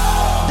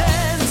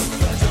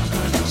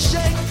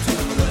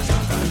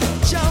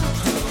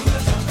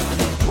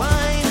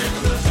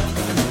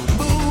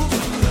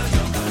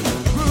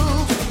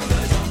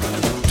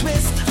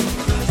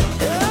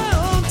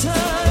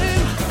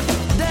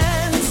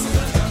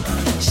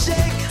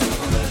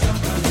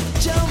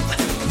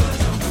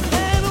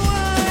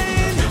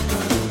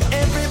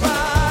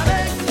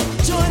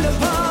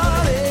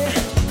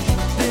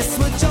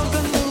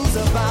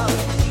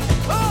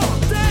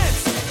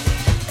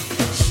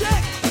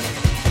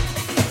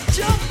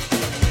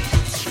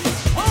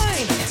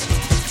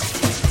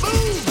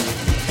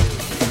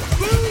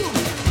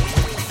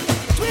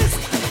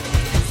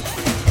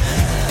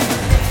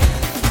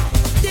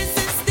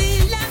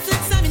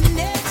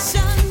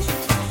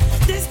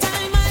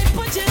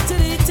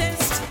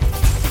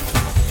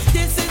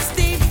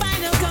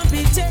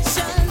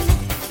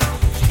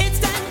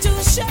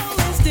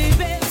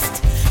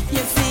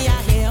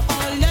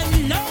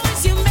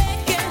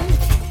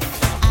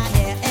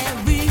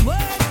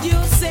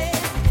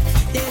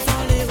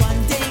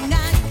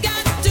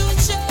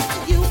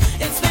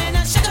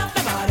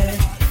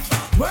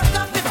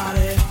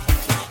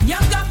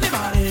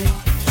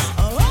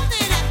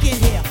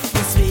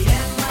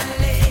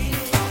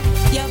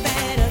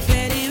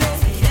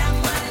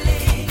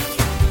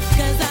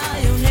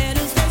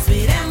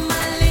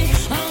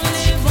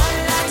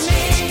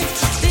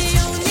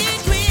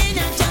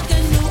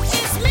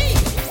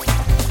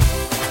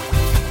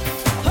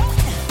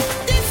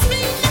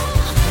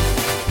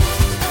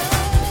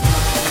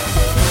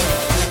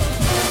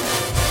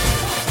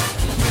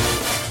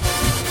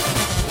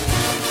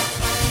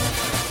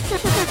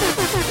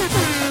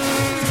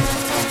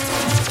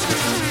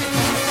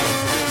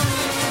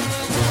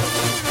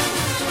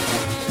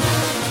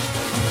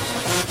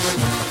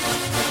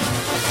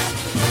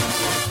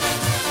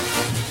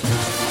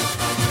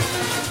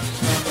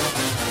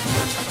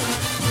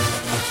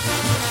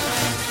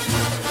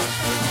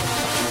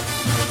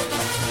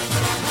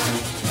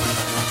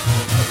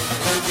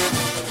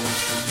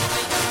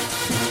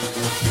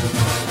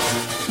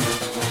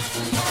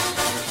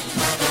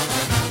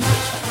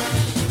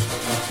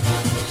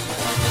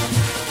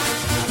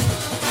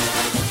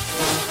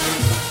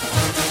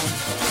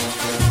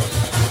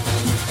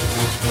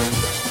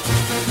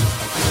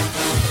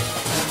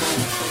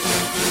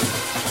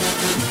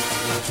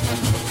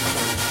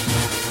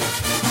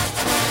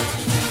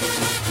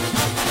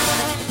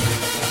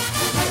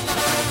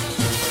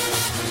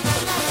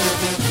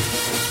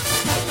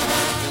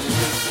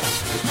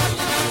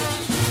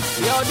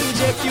 Yo,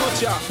 DJ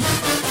Future.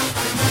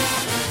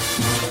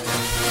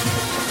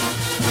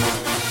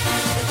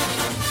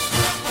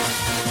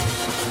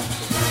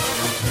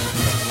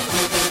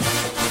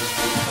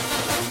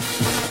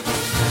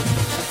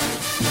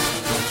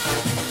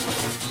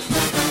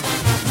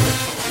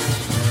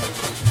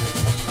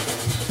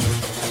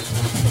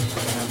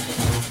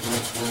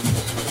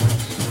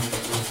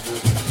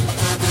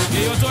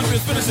 Yeah, yo, John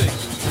Chris, finish it.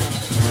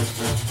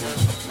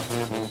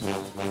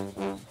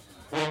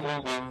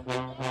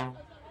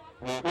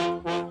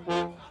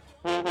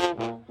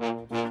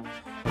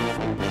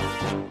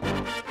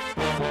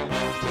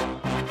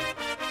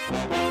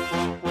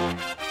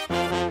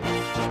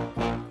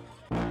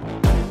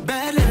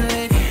 Bad little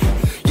lady,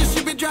 you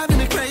should be driving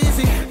me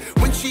crazy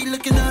when she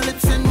licking her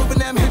lips and moving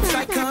them hips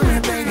like come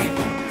here, baby.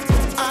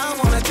 I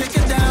wanna take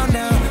her down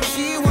now.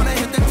 She wanna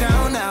hit the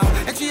town now,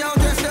 and she all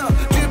dressed up,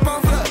 drip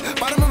on flood,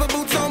 bottom of her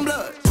boots on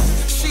blood.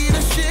 She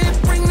the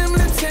shit, bring them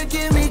lips here,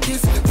 give me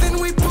kiss. Then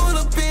we pull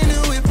up in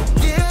a whip,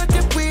 yeah,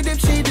 dip we dip,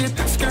 she dip.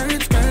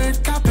 Skirt,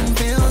 skirt, copping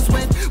feels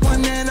with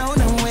one hand on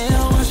the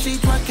wheel while she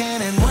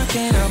twerking and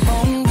working her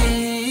bone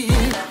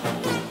game.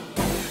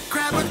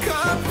 Grab a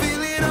cup,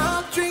 fill it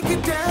up, drink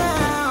it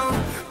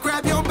down.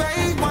 Grab your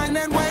bag, wind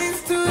that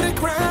waist to the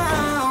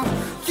ground.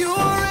 You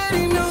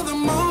already know the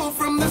move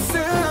from the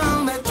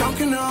sound. That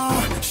junkin'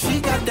 on, she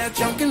got that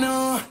junkin'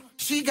 on.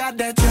 She got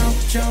that jump,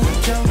 jump,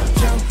 jump,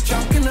 jump,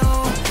 junkin'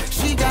 on.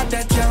 She got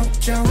that jump,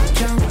 jump,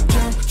 jump,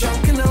 jump,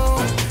 junkin'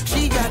 on.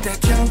 She got that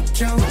jump,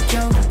 jump,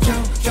 jump,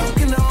 jump,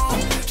 junkin' on.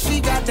 She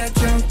got that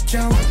jump,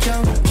 jump,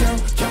 jump,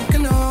 jump,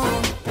 junkin'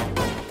 on.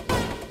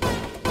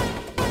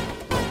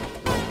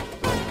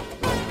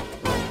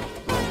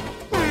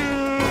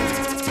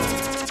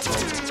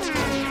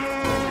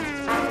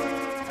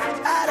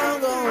 I don't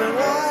go in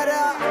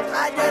water,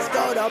 I just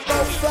go to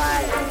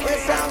buffet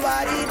with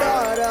somebody's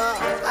daughter.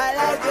 I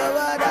like your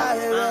water,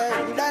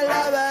 the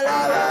love, yeah.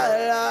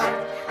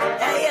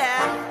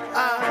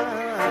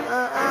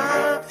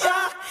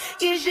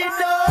 You should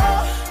know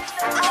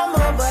I'm a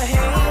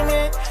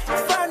Bahamian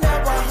from the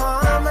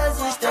Bahamas.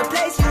 It's the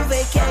place you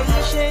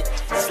vacation.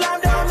 Slum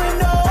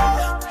domino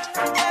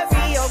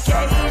every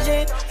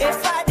occasion.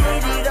 If I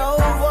did it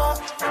over,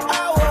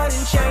 I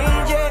wouldn't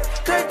change it.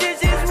 'Cause this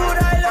is what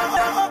I love.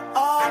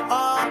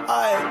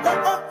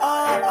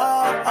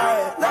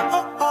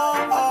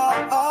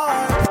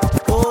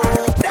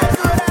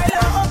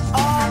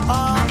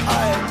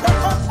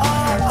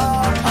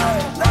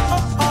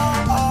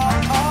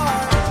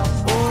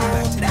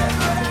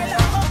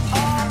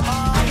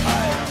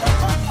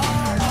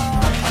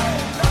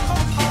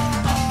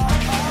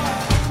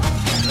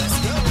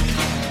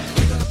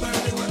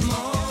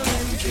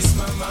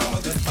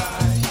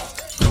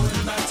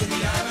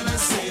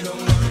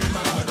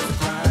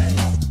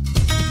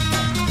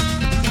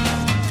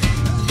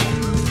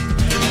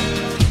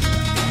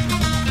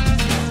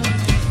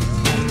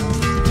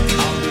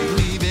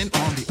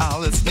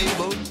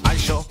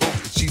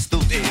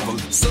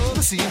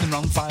 this evening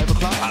around 5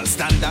 o'clock. I'll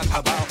stand at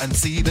her bow and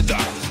see the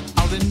dock.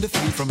 Out in the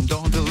field from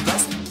dawn till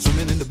dusk.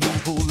 Swimming in the blue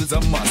pool is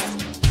a must.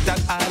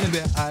 That island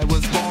where I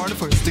was born, the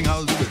first thing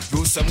I'll do is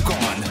brew some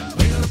corn.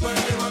 Wake up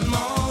early one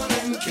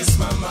morning, kiss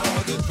my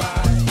mama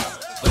goodbye.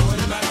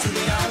 Going back to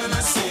the island,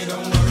 I say,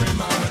 don't worry,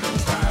 mama,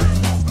 don't cry.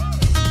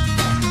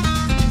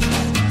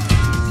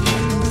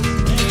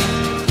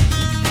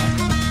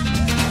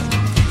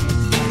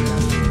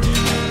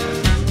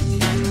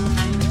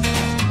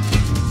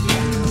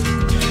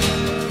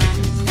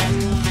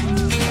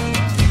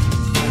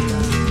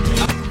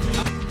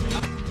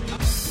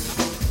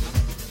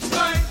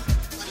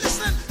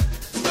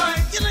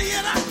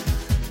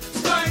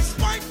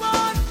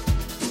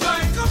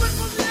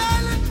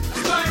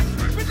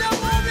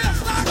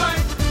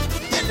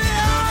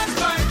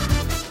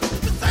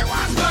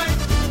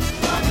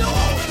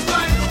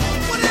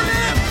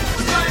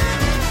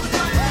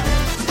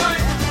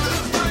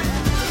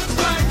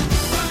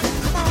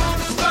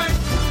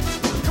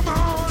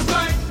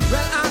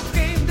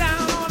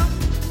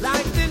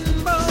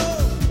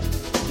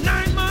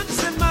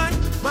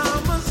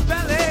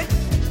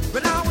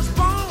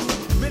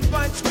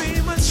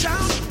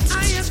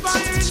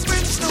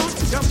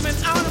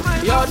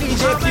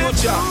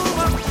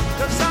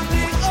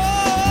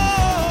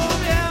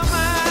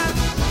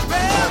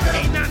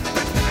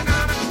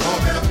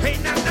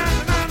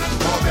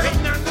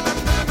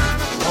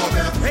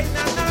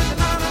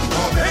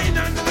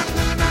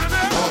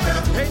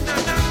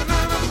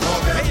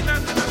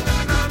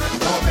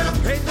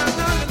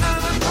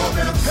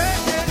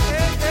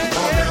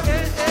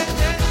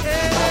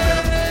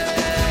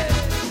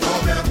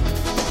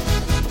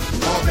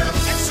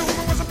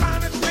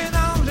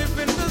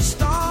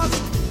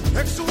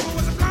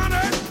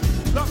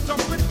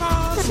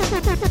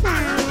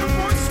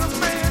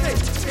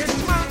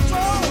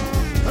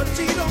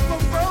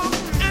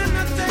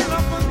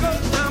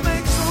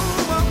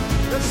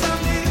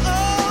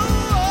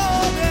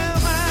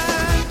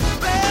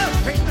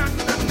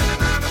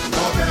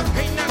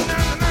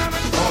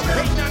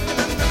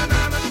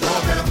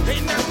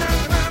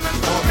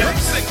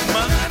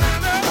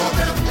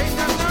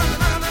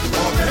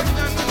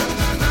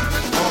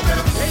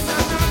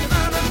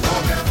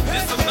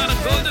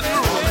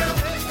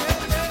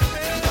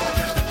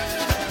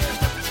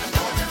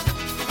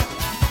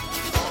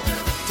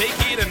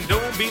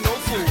 don't be no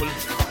fool.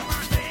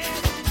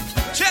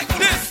 Check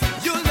this,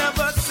 you'll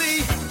never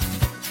see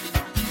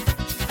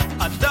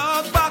a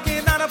dog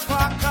barking at a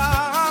parked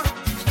car.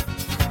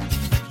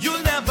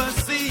 You'll never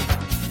see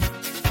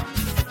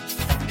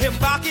him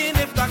barking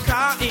if the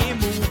car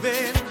ain't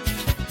moving.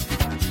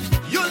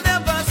 You'll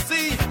never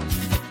see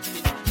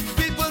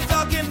people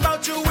talking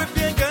about you if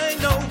you ain't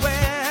going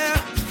nowhere.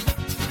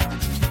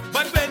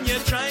 But when you're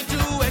trying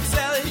to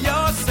excel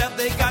yourself,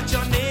 they got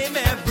your name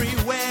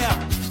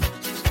everywhere.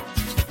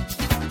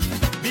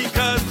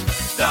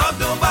 Because dog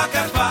don't bark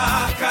at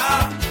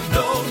Parker,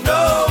 no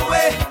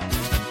way.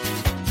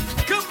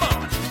 Come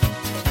on.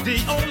 The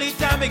only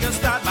time we can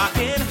start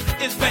barking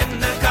is when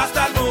the car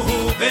start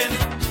moving.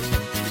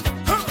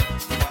 Huh.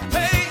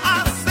 Hey,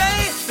 I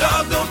say,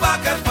 dog don't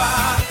bark at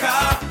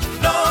Parker,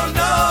 no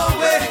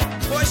way.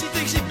 Boy, she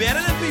thinks she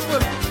better than people.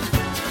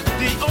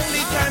 The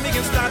only time we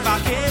can start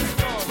barking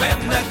when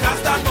the car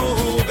start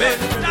moving.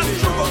 That's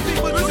true for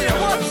people to say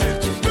what?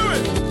 Do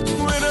it.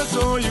 When I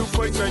saw you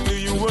fight, I knew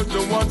you was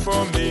the one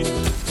for me.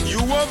 You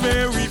were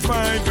very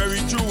fine,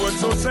 very true and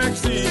so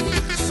sexy.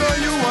 Saw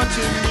you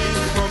watching me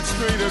from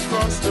straight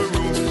across the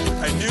room.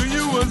 I knew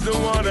you was the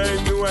one, I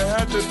knew I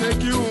had to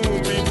take you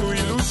home. Been to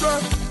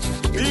Illusion,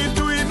 been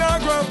to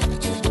Inagua,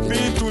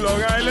 been to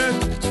Long Island.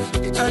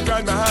 I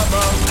got my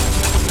hammer,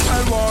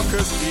 I'll walk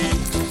a street.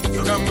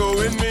 So come go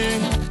with me,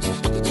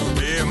 to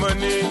pay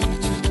money.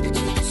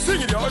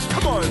 Sing it, y'all,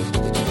 come on.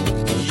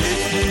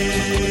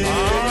 Yeah,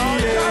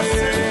 that's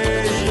it.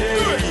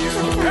 Do it.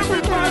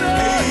 Everybody.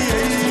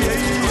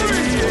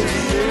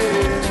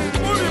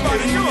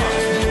 Everybody, come on.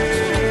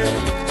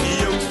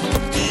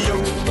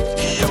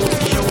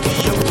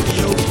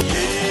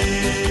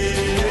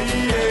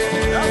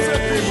 That's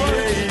it, people.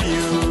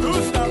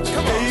 Don't stop,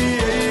 come on.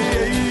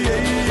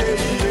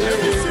 Let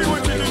me see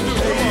what you can do.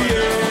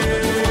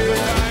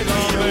 Come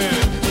on, girl.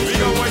 We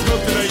gonna wake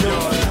up tonight,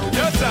 y'all.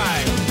 Your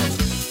time.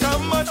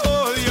 Come on,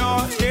 hold your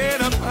head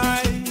up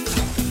high.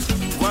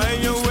 While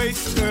your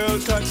waist, girl,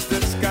 touch the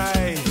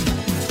sky.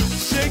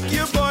 Shake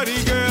your body,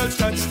 girl,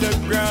 touch the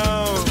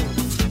ground.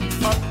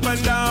 Up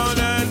and down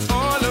and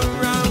all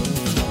around.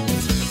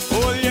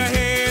 Hold your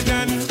head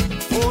and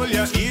hold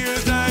your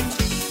ears and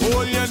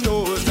hold your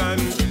nose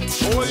and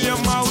hold your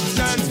mouth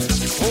and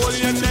hold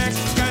your neck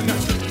and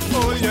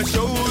hold your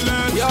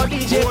shoulders. Yo,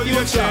 DJ hold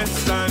your Future.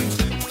 chest and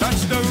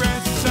touch the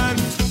rest and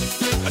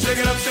shake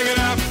it up, shake it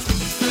up.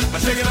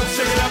 Shake it up,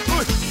 shake it up.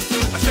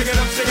 Shake it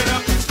up, shake it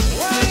up.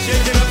 Shake it up, shake it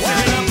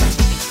up.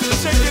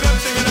 Shake it up,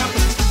 shake it up.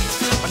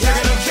 Shake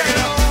it up, shake it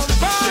up.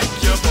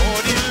 Shake your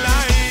body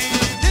line.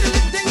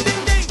 Ding,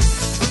 ding, ding.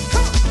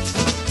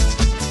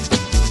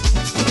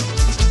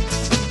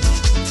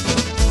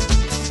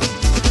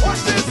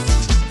 Watch this.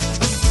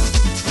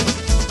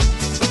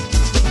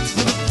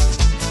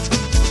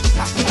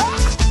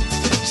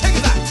 Check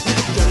it out.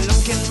 You're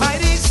looking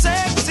mighty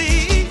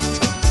sexy.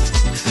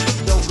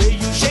 The way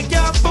you shake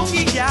your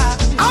boogie, yeah.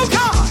 Oh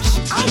gosh,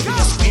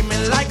 you're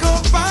screaming like a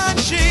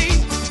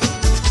banshee.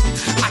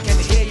 I can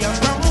hear you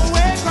from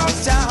way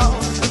across town.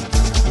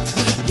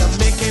 You're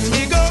making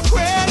me go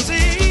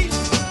crazy.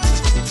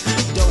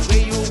 The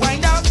way you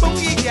wind up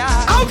boogie,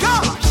 yeah. Oh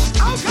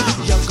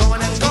gosh, you're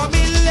gonna call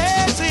me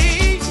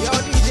lazy. Yo,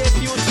 DJ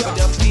Future.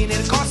 The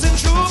peanut coursing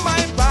through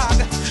my bag,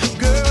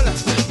 girl.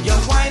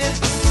 You're whining.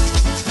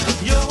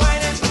 You're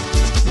whining,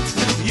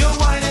 you're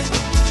whining,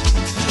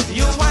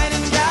 you're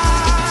whining,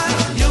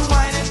 yeah. You're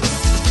whining,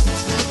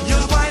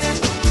 you're whining,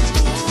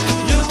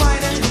 you're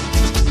whining,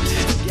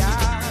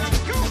 yeah.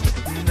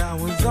 Now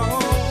it's on,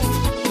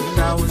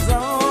 now it's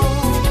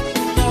on,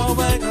 now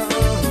we're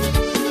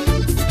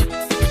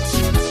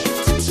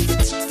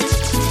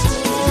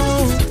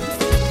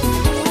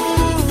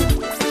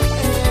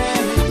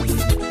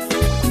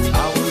I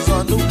was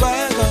on the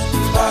wagon,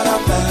 but I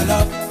fell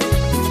off.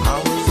 I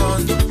was on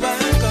the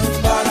wagon,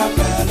 but I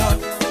fell off.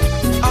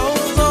 I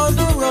was on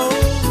the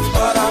road,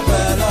 but I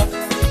fell off.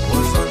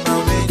 Was on my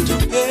way to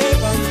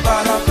heaven,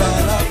 but I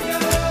fell off.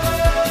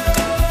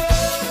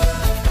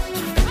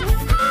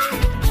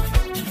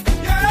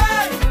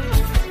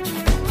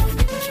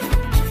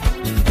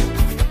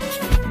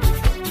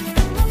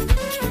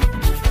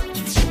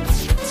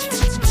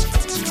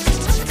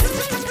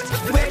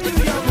 When you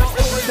young or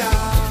older,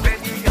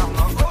 you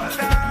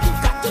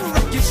got to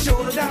rock your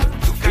shoulder.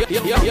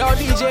 Yo,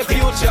 DJ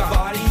Future.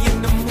 Body in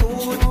the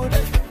mood,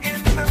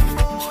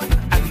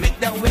 and make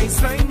that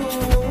waistline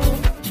move.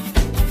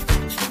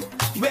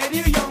 When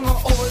you're young or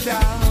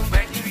older,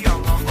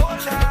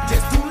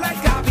 just do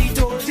like I be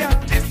told ya.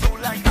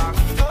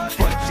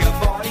 Put your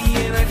body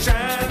in a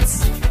trance,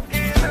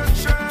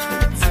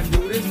 and do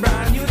this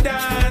brand new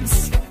dance.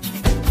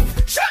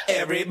 Shut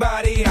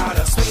everybody out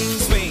of swing,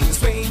 swing,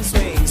 swing,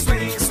 swing,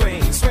 swing,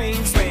 swing,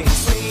 swing, swing,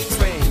 swing,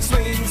 swing,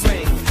 swing,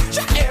 swing.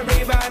 Shut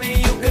everybody,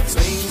 you can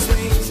swing,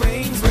 swing,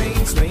 swing,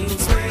 swing, swing,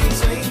 swing,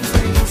 swing,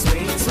 swing,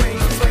 swing,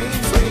 swing, swing,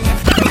 swing.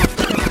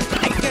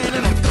 I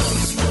can't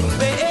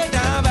way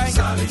down back.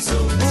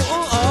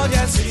 Oh,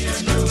 yes.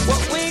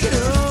 What we can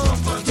do?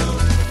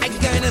 I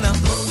can't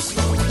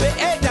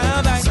way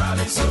down back.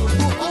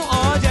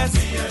 Oh, yes.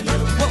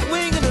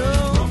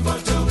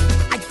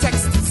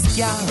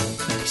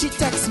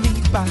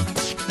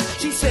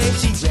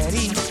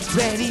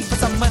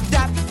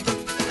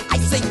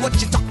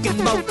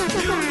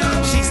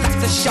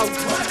 shout.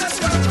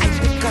 I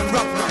pick and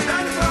rock,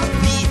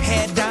 leave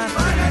head down.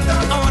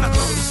 I wanna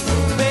go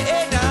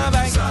way down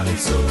back.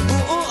 Ooh,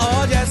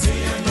 oh, just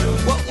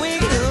what we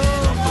do.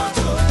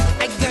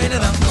 I get it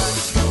up,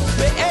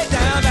 way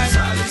down back.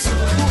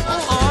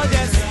 Ooh, oh,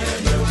 just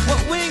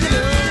what we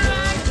do.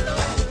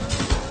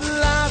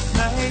 Last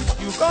night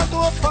you go to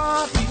a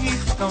party,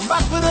 come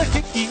back with a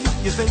hickey.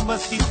 You say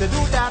mosquito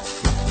do that.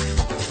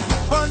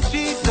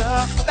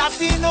 Conchita, that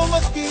ain't no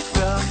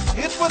mosquito.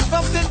 It was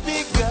something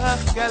bigger,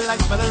 girl, like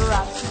for the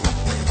rat.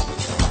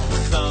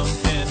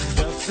 Something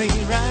just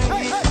ain't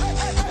right.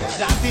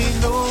 That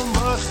ain't no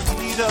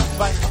mosquito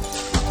bite.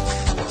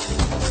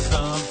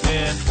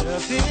 Something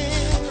just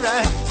ain't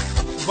right.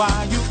 Why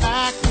you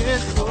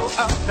acting so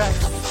uptight?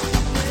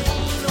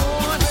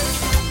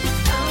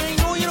 I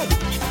know you know.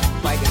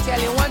 But I can tell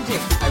you one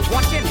thing. I'm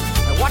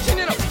watching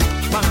it up.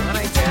 Man,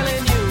 I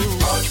telling you.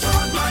 What's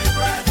on my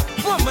bread?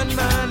 Woman,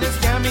 man, this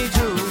got me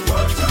true.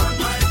 What's on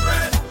my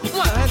bread?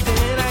 What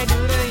did I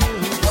do to you?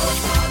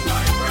 What's on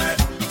my bread?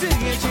 To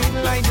get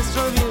treated like this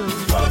from you.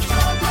 What's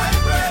on my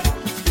bread?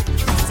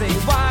 I say,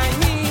 why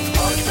me?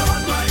 What's on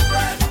my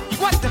bread?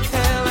 What the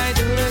hell I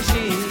do to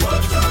she?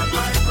 What's on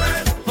my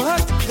bread? For her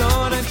to go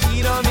and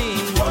cheat on me.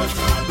 What's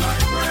on my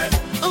bread?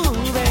 Ooh,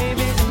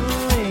 baby,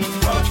 ooh,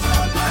 what's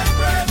on my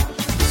bread?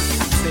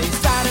 I say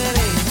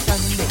Saturday,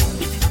 Sunday,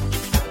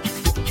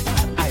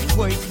 I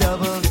work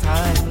double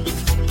time.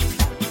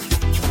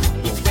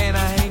 But when I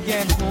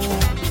get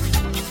home,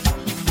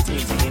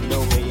 things ain't the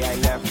way I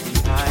left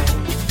behind.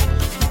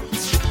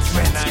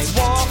 When I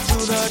walk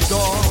through the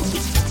door,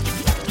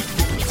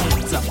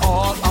 things are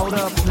all out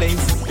of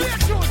place.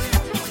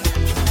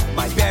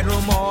 My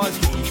bedroom all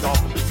heat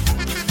up.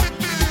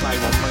 My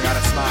woman got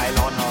a smile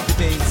on her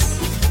face.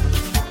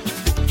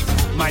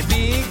 My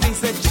big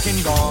piece of chicken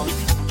gone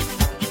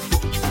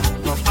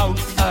from out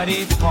of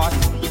the pot.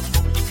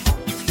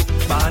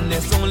 Man,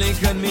 this only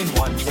could mean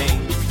one thing.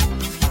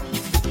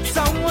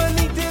 Someone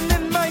eating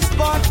in my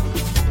spot.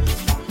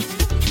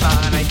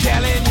 Man, I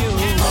telling you.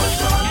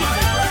 What's on my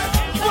bread?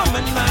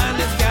 Woman, man,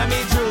 this got me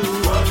true.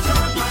 What's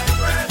on my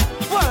bread?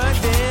 What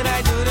did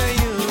I do to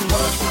you?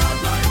 What's on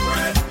my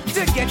bread?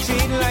 To get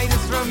treated like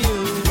this from you.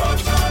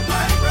 What's on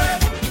my bread?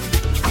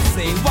 I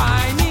say,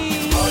 why me?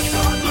 What's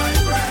on my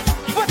bread?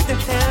 What the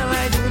hell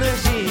I do to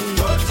she?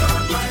 What's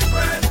on my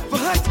bread? For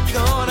her to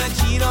go and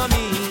cheat on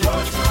me.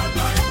 What's on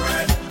my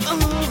bread? Ooh,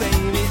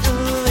 baby,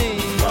 ooh,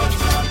 baby.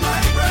 What's on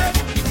my bread?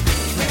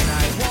 When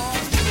I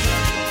walk,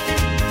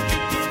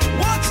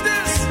 watch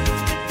this.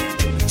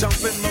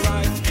 Jumping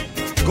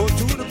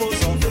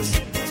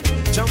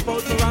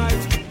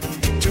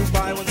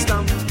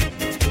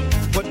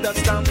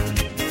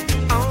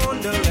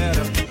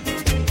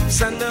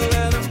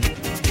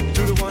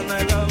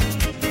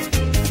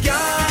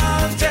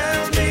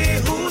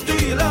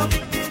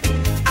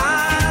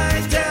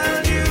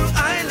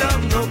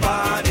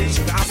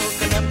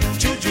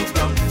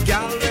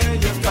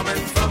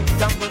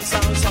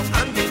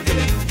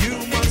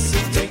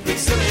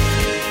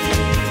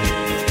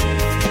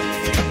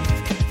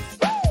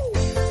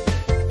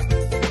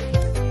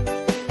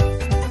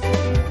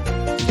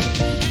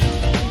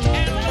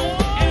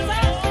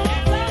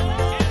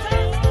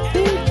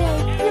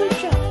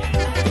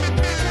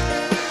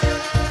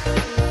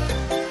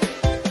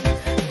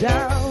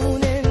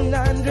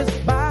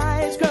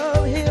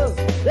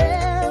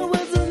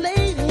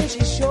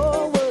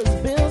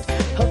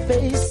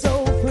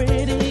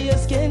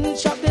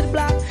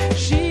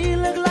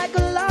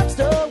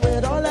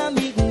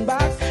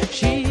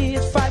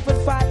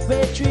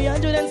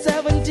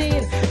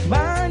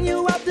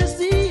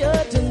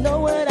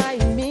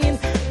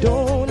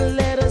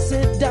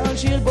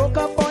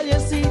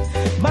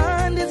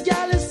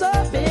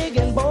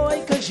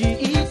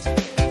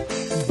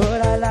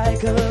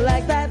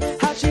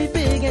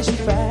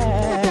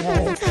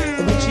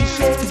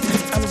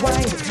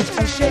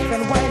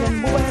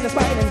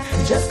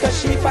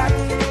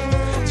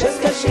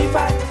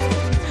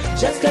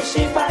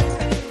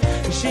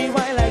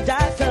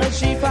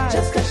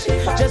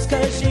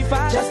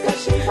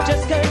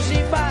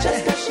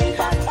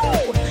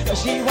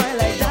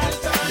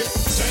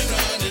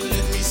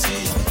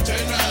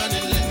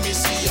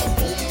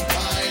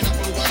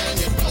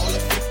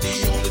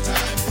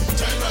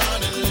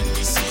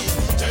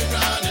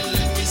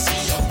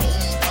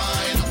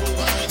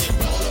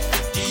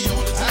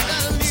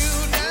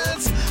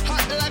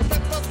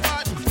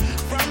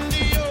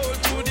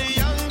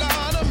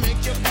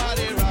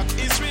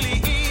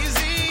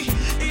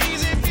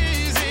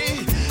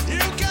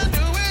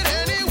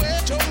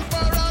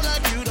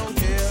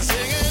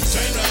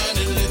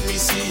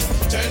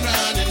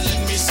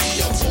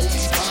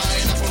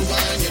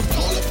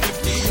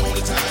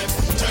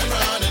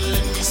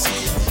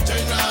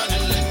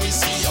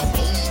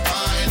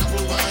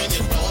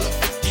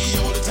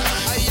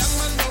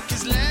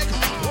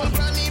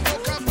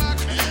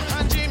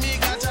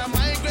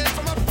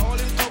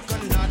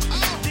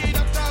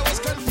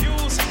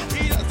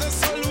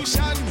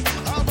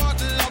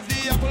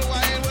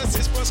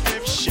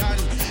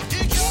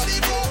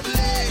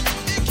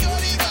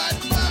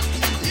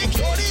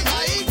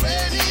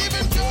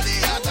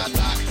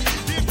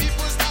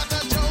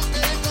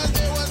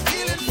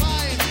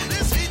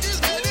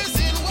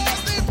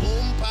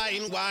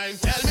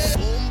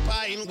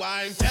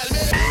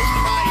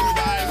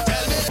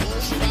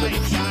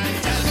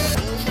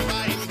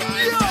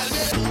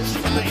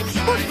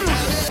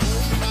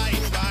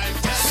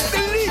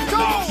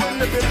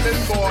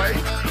wildin', boy.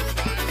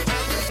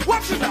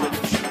 Watch it now.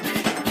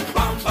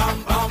 Bam,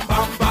 bam, bam,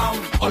 bam, bam.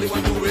 All you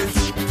want to do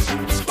is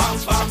bam,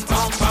 bam,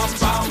 bam, bam,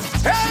 bam.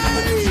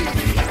 Hey!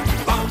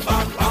 Bam,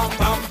 bam, bam,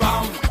 bam,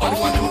 bam. All you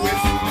want to do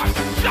is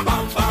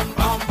bam, bam,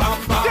 bam, bam,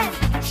 bam.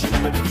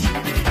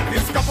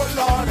 This couple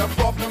had a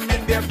problem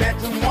in their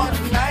bedroom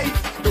one night.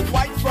 The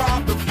wife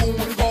from the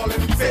phone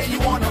calling, say you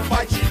wanna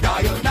fight. She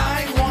dial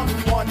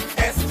 911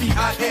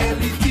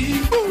 STILET.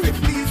 Say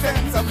please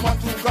send someone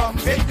to come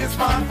take this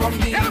man from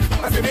me.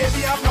 I say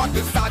maybe I'm not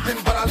the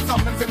sergeant, but I'll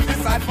summons him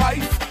this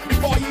advice.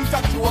 Before he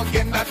touch you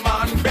again, that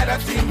man better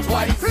think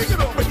twice.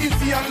 But is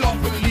he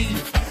unlawfully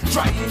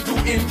trying to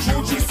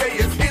intrude? She say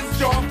it's his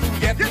job to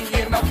get me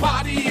in a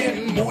party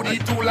in moody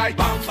to like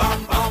bam,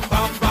 bam, bam,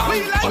 bam, bam.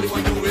 All you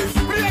want to do is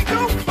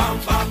bam,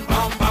 bam,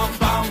 bam, bam,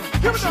 bam.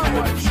 Give it that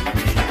much.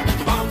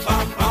 Bam,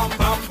 bam, bam,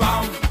 bam,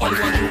 bam. All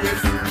you want to do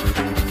is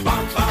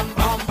bam, bam,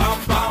 bam, bam,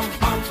 bam,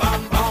 bam, bam,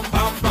 bam, bam, bam,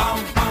 bam, bam,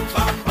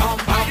 bam,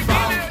 bam,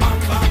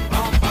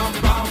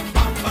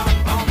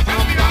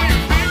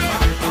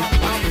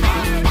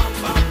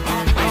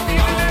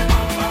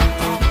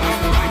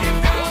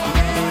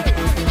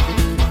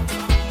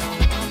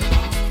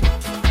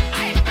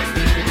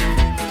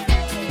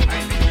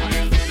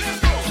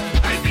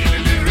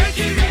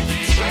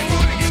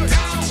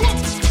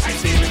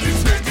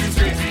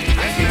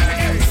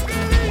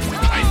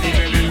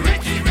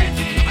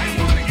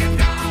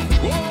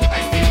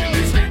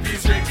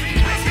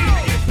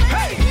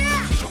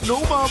 No,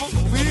 mama,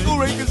 we ain't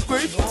gonna rake and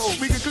scrape.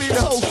 We can clean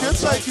the house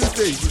just like you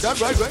say. That's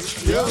right, right?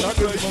 Yeah, that's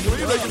right, mama.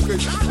 We ain't rake and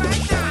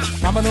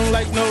scrape. Mama don't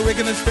like no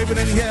raking and scraping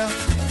in here.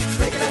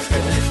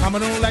 Mama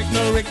don't like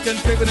no raking and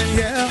scraping in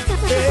here.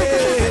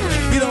 Hey,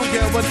 you don't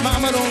care what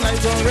mama don't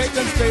like no raking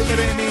and scraping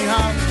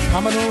anyhow.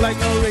 Mama don't like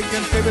no raking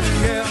and scraping in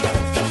here.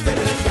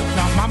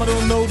 Now mama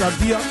don't know that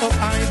we are up.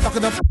 I ain't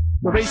talking about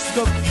the race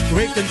to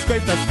rake and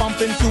scrape that's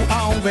pumping through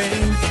our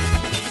veins.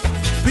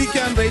 We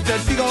can't wait till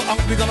she go out.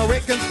 We're gonna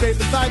rake and scrape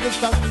beside the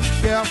stuff.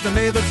 Yeah, the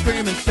neighbors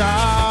scream and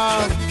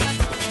shout.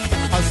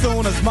 As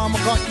soon as mama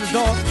got to the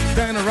door,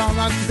 turn around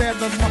and she said,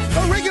 "No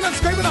raking and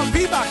scraping, I'll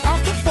be back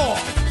after 4."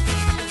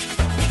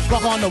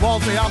 Clock on the wall,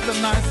 say after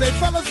 9. Say,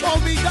 fellas, all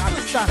we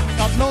gotta stop.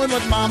 Not knowing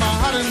what mama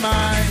had in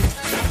mind.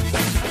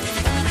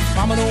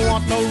 Mama don't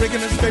want no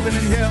raking and scraping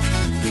in here.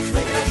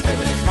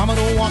 Mama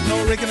don't want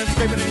no raking and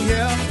scraping in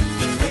here.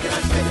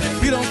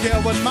 We don't care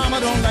what mama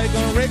don't like,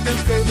 no raking and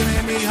scraping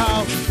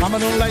anyhow. Mama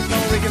don't like no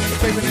raking and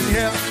scraping in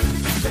here.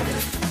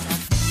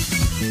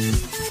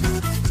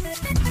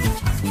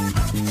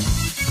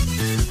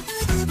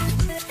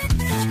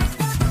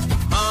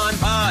 Man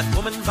bad,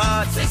 woman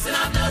bad. 6 and a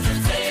half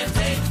dozen, same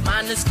thing.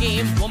 Man a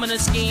scheme, woman a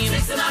scheme.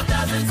 6 and a half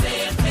dozen,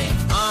 same thing.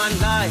 Man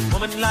lie,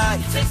 woman lie.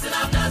 6 and a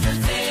half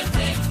dozen, same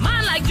thing.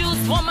 Man like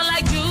juice, woman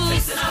like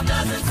juice. 6 and a half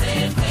dozen,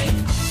 same thing.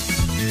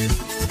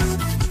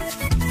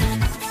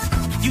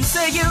 You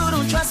say you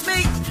don't trust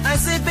me, I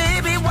say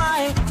baby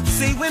why?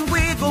 Say when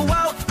we go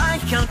out, I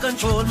can't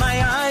control my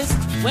eyes.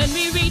 When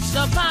we reach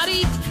the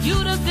party, you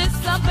just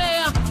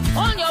disappear.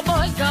 All your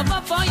boys come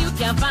up for you,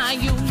 can't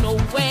find you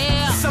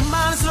nowhere. Some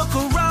man's look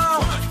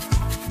around,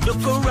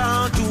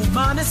 two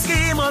man is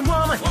scheme on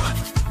woman,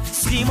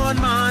 scheme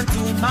on man,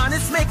 2 man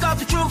is make up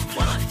the truth.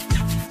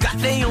 Got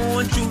their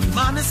own truth,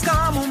 man is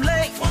come home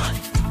late,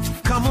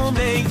 come home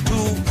late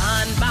too.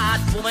 Man bad,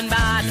 woman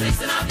bad.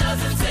 6 and a half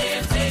dozen,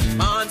 same thing.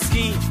 Man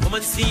scheme,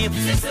 woman scheme.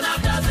 6 and a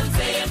half dozen,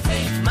 same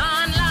thing.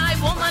 Man lie,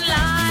 woman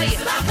lie. 6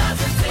 and a half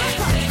dozen,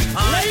 same thing.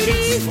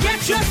 Ladies,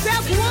 get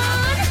yourself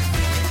one.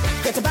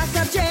 Get a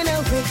backup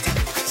generate.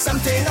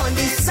 Something on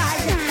this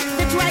side.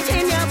 Fit right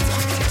in your.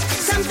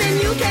 Something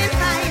you can't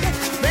hide.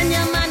 When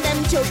your man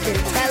them joking,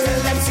 tell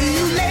them see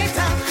you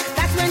later.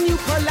 That's when you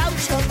pull out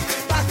your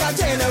backup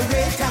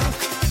generator.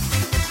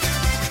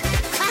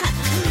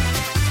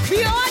 We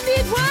all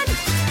need one.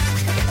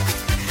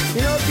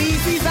 You know,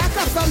 BC back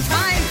up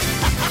sometime.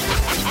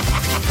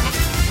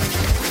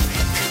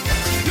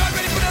 You all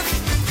ready for this?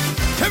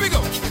 Here we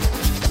go.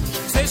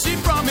 Say she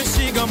promised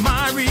she gon'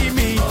 marry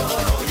me.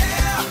 Oh,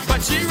 yeah.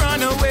 But she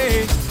run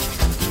away.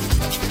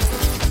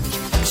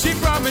 She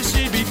promised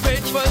she'd be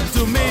faithful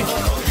to me.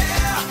 Oh,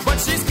 yeah. But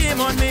she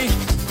scheme on me.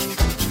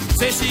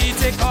 Say she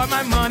take all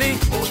my money.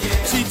 Oh,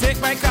 yeah. She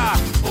take my car.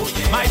 Oh,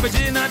 yeah. My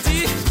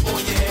virginity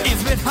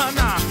is with her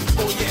now.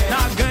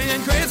 Now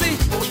going crazy.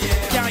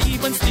 Can't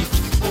even sleep.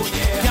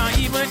 Can't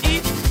even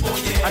eat.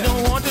 I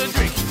don't want to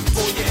drink.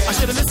 I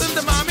should've listened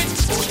to mommy.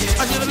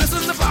 I should've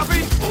listened to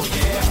papi.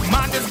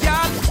 Man, this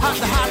girl had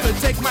the heart to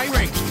take my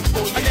ring.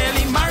 I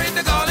nearly married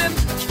the Garland.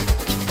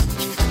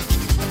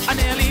 I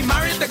nearly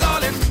married the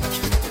Garland.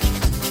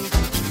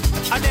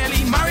 I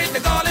nearly married the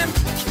Garland.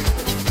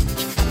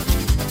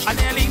 I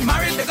nearly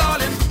married the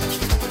Garland.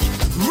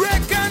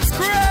 Wreck and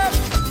scrap.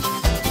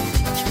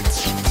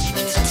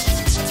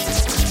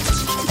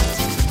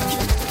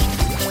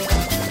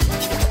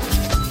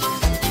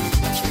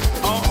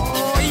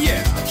 Oh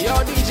yeah, yo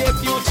DJ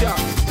Future.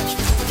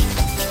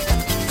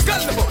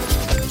 Skull the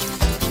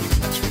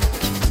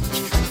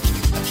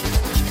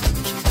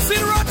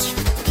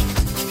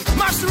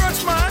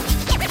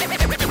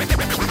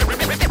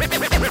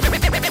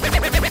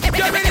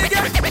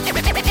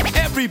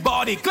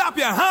Everybody clap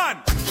your hand.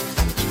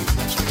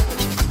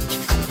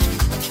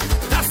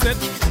 That's it.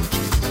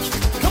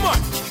 Come on.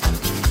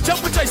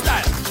 Jump with your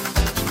style.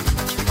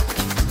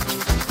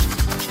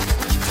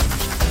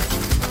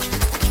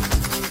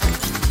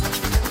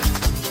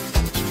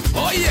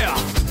 Oh yeah.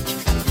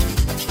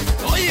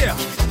 Oh yeah.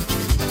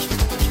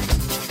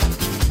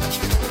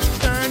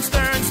 Stern,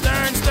 stern,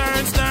 stern,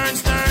 stern, stern,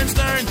 stern,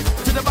 stern.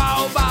 To the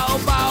bow, bow,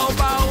 bow,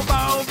 bow,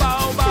 bow,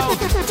 bow, bow.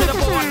 To the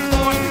port,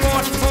 port,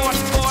 port, port,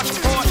 port,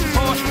 port,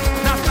 port.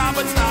 Now stop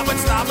it, stop it,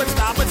 stop it,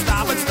 stop it,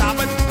 stop it, stop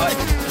it. Hey.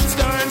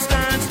 Stern,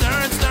 stern,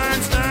 stern,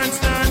 stern, stern,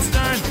 stern,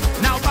 stern.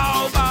 Now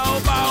bow, bow,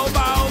 bow,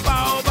 bow,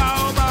 bow,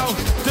 bow, bow.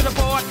 To the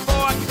port,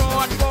 port,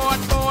 port, port,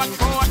 port,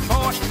 port,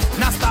 port.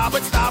 Now stop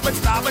it, stop it,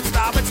 stop it,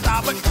 stop it,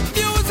 stop it.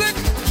 Music.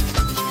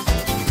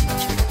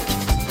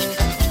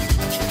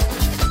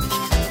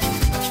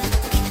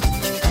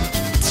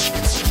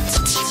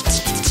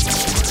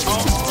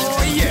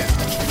 Oh yeah.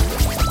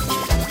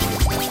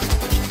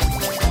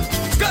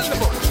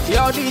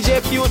 Yo,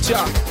 DJ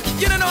Future.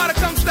 You don't know how to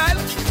come style?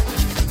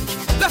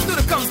 Let's do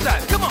the come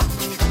style. Come on.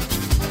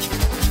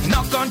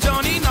 Knock on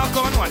Johnny, knock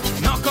on one.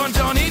 Knock on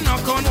Johnny,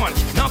 knock on one.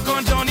 Knock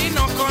on Johnny,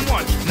 knock on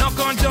one. Knock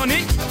on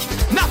Johnny.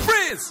 Now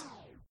freeze.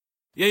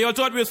 Yeah, you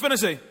thought we was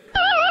finishing.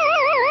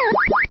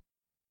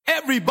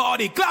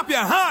 Everybody, clap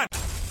your hands.